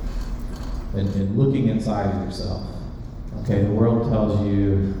and looking inside of yourself. Okay, the world tells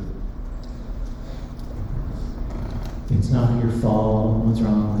you it's not your fault, what's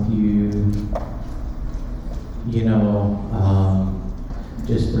wrong with you? You know,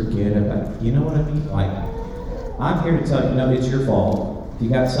 just forget about it. You know what I mean? Like, I'm here to tell you, no, it's your fault. If you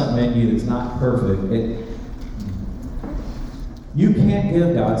got something in you that's not perfect, you can't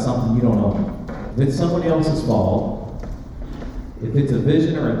give God something you don't own. If it's somebody else's fault, if it's a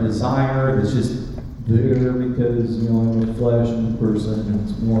vision or a desire that's just there because, you know, I'm a flesh and a person and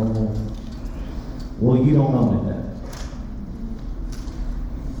it's normal, well, you don't own it then.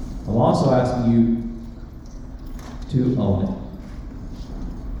 I'm also asking you to own it.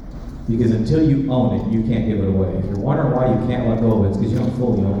 Because until you own it, you can't give it away. If you're wondering why you can't let go of it, it's because you don't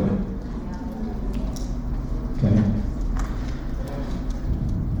fully own it. Okay?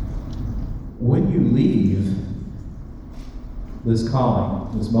 When you leave this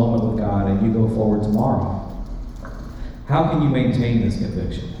calling, this moment with God, and you go forward tomorrow, how can you maintain this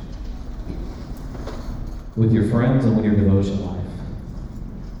conviction? With your friends and with your devotion life.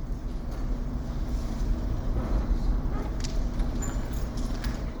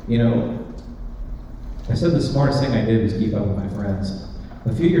 You know, I said the smartest thing I did was keep up with my friends.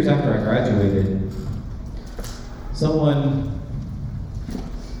 A few years after I graduated, someone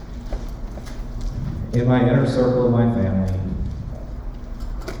in my inner circle of my family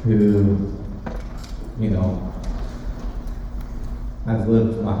who, you know, I've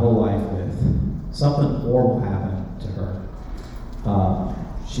lived my whole life with. Something horrible happened to her.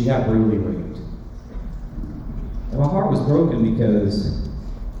 She got brutally raped. And my heart was broken because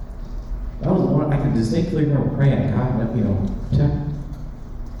that was one I could distinctly remember praying, God, protect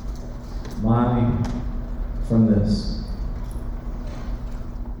mine from this.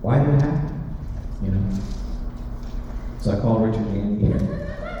 Why did it happen? So I called Richard Gandy.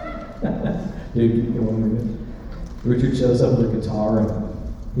 Dude, come over here. Richard shows up with a guitar, and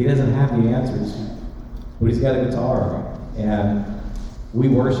he doesn't have the answers, but he's got a guitar, and we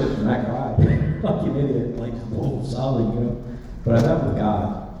worshiped, and I cried like an idiot, like sobbing, But I met with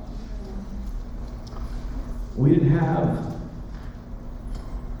God. We didn't have.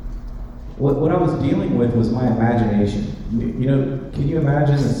 What I was dealing with was my imagination. Can you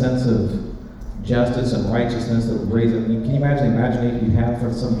imagine the sense of justice and righteousness that would raise up? Can you imagine the imagination you have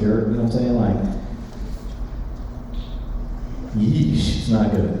for some jerk? You know what I'm saying? Like, yeesh, it's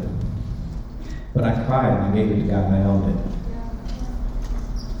not good. But I cried and I gave it to God and I owned it.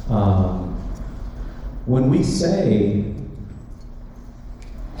 When we say,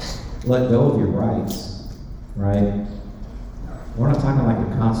 let go of your rights, right? We're not talking like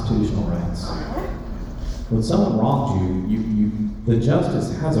your constitutional rights. When someone wrongs you, the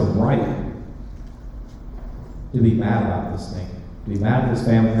justice has a right to be mad about this thing, to be mad at this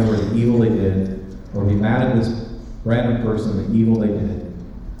family member, the evil they did, or be mad at this random person, the evil they did,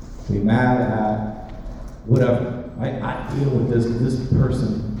 to be mad at whatever. I deal with this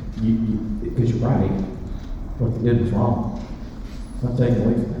person, because you're right. What they did was wrong. I'm not taking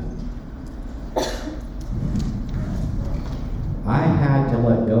away from that. I had to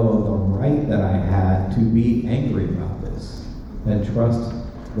let go of the right that I had to be angry about this and trust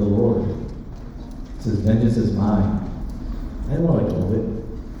the Lord. It says, vengeance is mine. I didn't want to let go of it.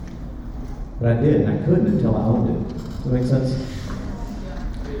 But I did, and I couldn't until I owned it. Does that make sense?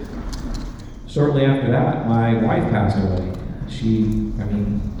 Shortly after that, my wife passed away. She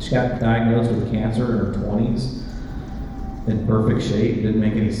got diagnosed with cancer in her 20s, in perfect shape, didn't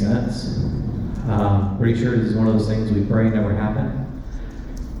make any sense. Pretty sure this is one of those things we pray never happened.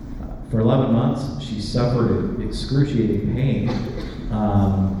 For 11 months, she suffered excruciating pain.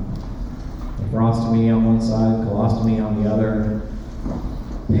 Nephrostomy on one side, colostomy on the other.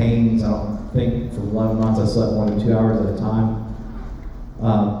 Pains, I don't think for 11 months I slept more than 2 hours at a time.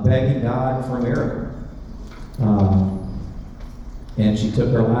 Begging God for a miracle. And she took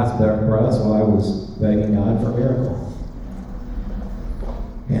her last breath while I was begging God for a miracle.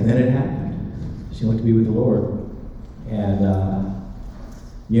 And then it happened. She went to be with the Lord. And,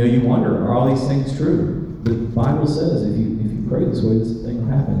 you wonder, are all these things true? The Bible says if you pray this way, this thing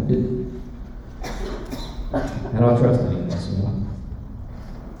will happen. How do I trust any of this,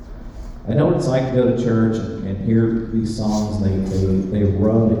 I know what it's like to go to church and hear these songs, and they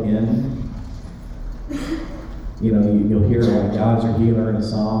rub in. You'll hear like God's your healer in a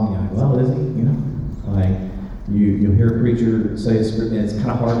song, and you're like, well, is he? You'll hear a preacher say a script, and it's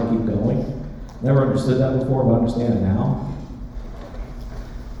kind of hard to keep going. Never understood that before, but I understand it now.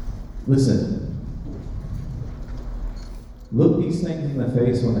 Listen, look these things in the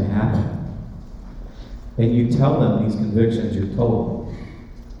face when they happen, and you tell them these convictions you're told,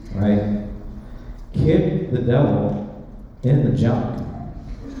 right? Kick the devil in the junk,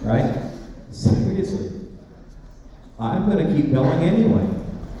 right? Seriously. I'm going to keep going anyway.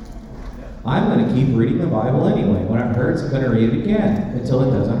 I'm going to keep reading the Bible anyway. When it hurts, I'm going to read it again until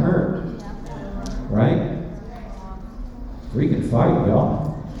it doesn't hurt. Right? Freaking fight, y'all.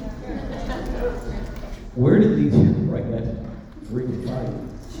 Where did these right that freaking fight?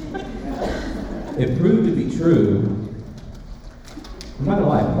 It proved to be true. I'm not gonna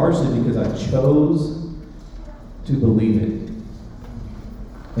lie, partially because I chose to believe it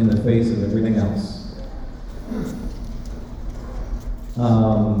in the face of everything else.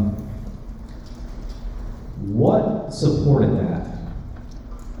 What supported that?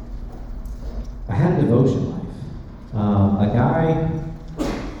 I had a devotion life.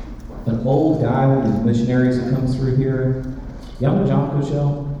 An old guy, one of the missionaries that comes through here. Y'all know John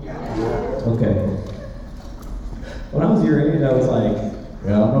Cushell? Yeah. Okay. When I was your age, I was like,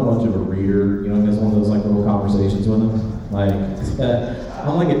 yeah, I'm not much of a reader. Just one of those like little conversations with him. Like,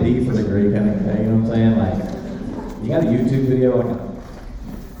 I'm like a D for the Greek kind of thing. You know what I'm saying? Like, you got a YouTube video,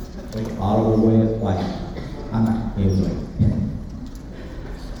 like audible way, like, I'm not. He was like,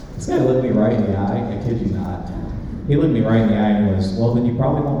 this guy looked me right in the eye. I kid you not. He looked me right in the eye and he was, well, then you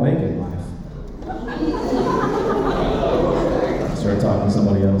probably won't make it in life. I started talking to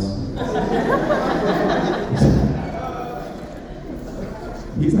somebody else.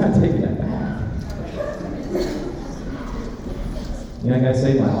 He's not taking that back. You know, that guy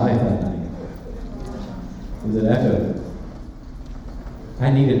saved my life that night. Is it echo? I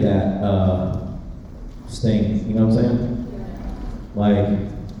needed that sting. You know what I'm saying? Like,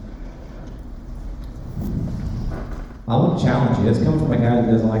 I want to challenge you. It's coming from a guy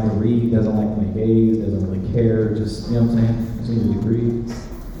that doesn't like to read, doesn't like to engage, doesn't really care. Just, you know what I'm saying? Just needs to be free.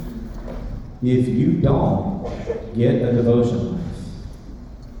 If you don't get a devotion life,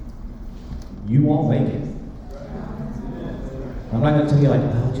 you won't make it. I'm not going to tell you like,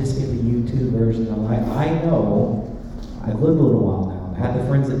 oh, just get the YouTube version of life. I know. I've lived a little while now. I had the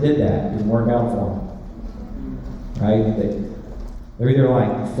friends that did that. It didn't work out for them. Right? They're either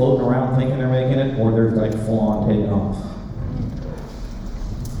like floating around thinking they're making it, or they're like full on taking off.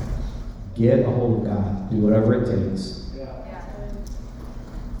 Get a hold of God. Do whatever it takes.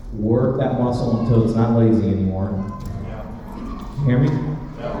 Work that muscle until it's not lazy anymore. You hear me?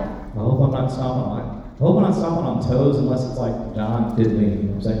 I hope I'm not stomping on toes unless it's like John did me. You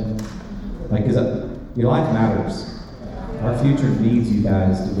know what I'm saying? Like, because your life matters. Our future needs you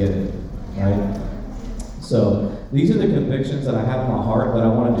guys to get it, right? So these are the convictions that I have in my heart that I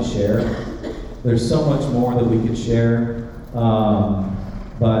wanted to share. There's so much more that we could share,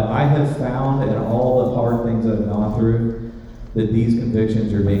 but I have found in all the hard things that I've gone through that these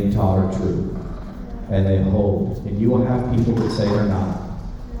convictions are being taught are true, and they hold. And you will have people that say they're not.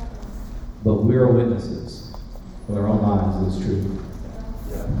 But we're witnesses with our own lives it's true.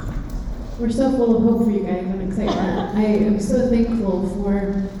 We're so full of hope for you guys. I'm excited. I am so thankful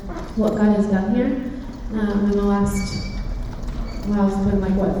for what God has done here in the last, well, it's been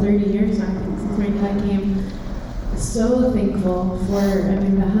like, 30 years now, I think, since Randy and I came. So thankful for,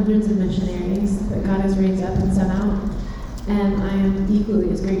 the hundreds of missionaries that God has raised up and sent out. And I am equally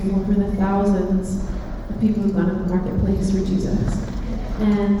as grateful for the thousands of people who've gone in the marketplace for Jesus.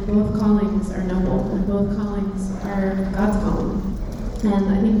 And both callings are noble, and both callings are God's calling. And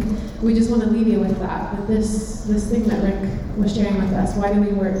I think we just want to leave you with that this thing that Rick was sharing with us. Why do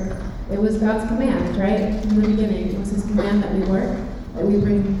we work? It was God's command, right? In the beginning, it was His command that we work, that we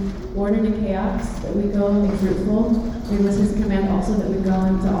bring order to chaos, that we go and be fruitful. It was His command also that we go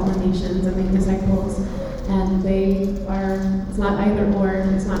into all the nations and make disciples. And it's not either or,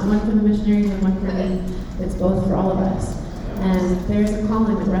 it's not one for the missionaries and one for me, it's both for all of us. And there's a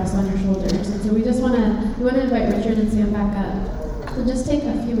calling that rests on your shoulders. And so we want to invite Richard and Sam back up. So just take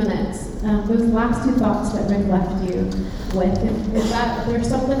a few minutes. Those last two thoughts that Rick left you with, if there's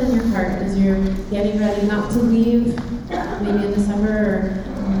something in your heart as you're getting ready not to leave, maybe in December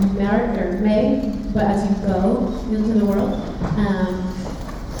or May, but as you go into the world,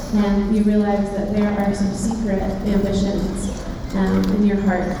 and you realize that there are some secret ambitions in your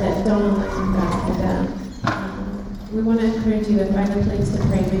heart that don't align with God for them. We want to encourage you to find a place to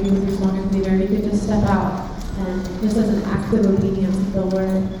pray, maybe with your small group leader. You could just step out and just as an act of obedience to the Lord.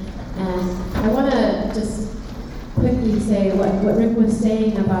 And I want to just quickly say what Rick was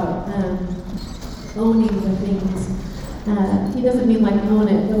saying about owning the things. He doesn't mean like own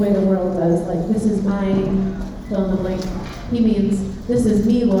it the way the world does, like this is mine, fill in the blank. He means this is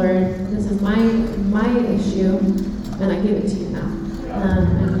me, Lord, this is my issue, and I give it to you now.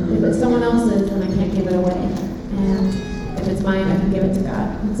 And if it's someone else's, then I can't give it away. And if it's mine, I can give it to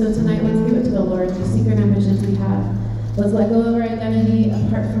God. And so tonight, let's give it to the Lord, the secret ambitions we have. Let's let go of our identity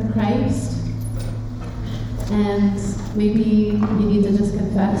apart from Christ. And maybe you need to just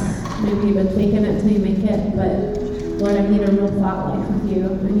confess. Maybe you've been faking it till you make it, but Lord, I need a real thought life with you.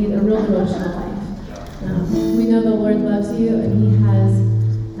 I need a real devotional life. We know the Lord loves you, and He has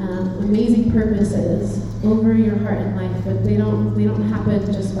amazing purposes over your heart and life, but they don't happen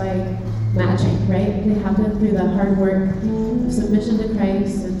just by magic, right? They happen through the hard work of submission to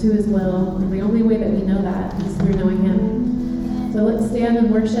Christ and to His will, and the only way that we know that is through knowing Him. So let's stand and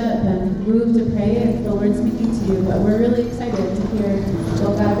worship and move to pray if the Lord's speaking to you, but we're really excited to hear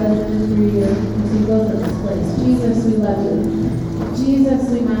what God does through you as you go through this place. Jesus, we love you. Jesus,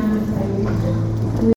 we magnify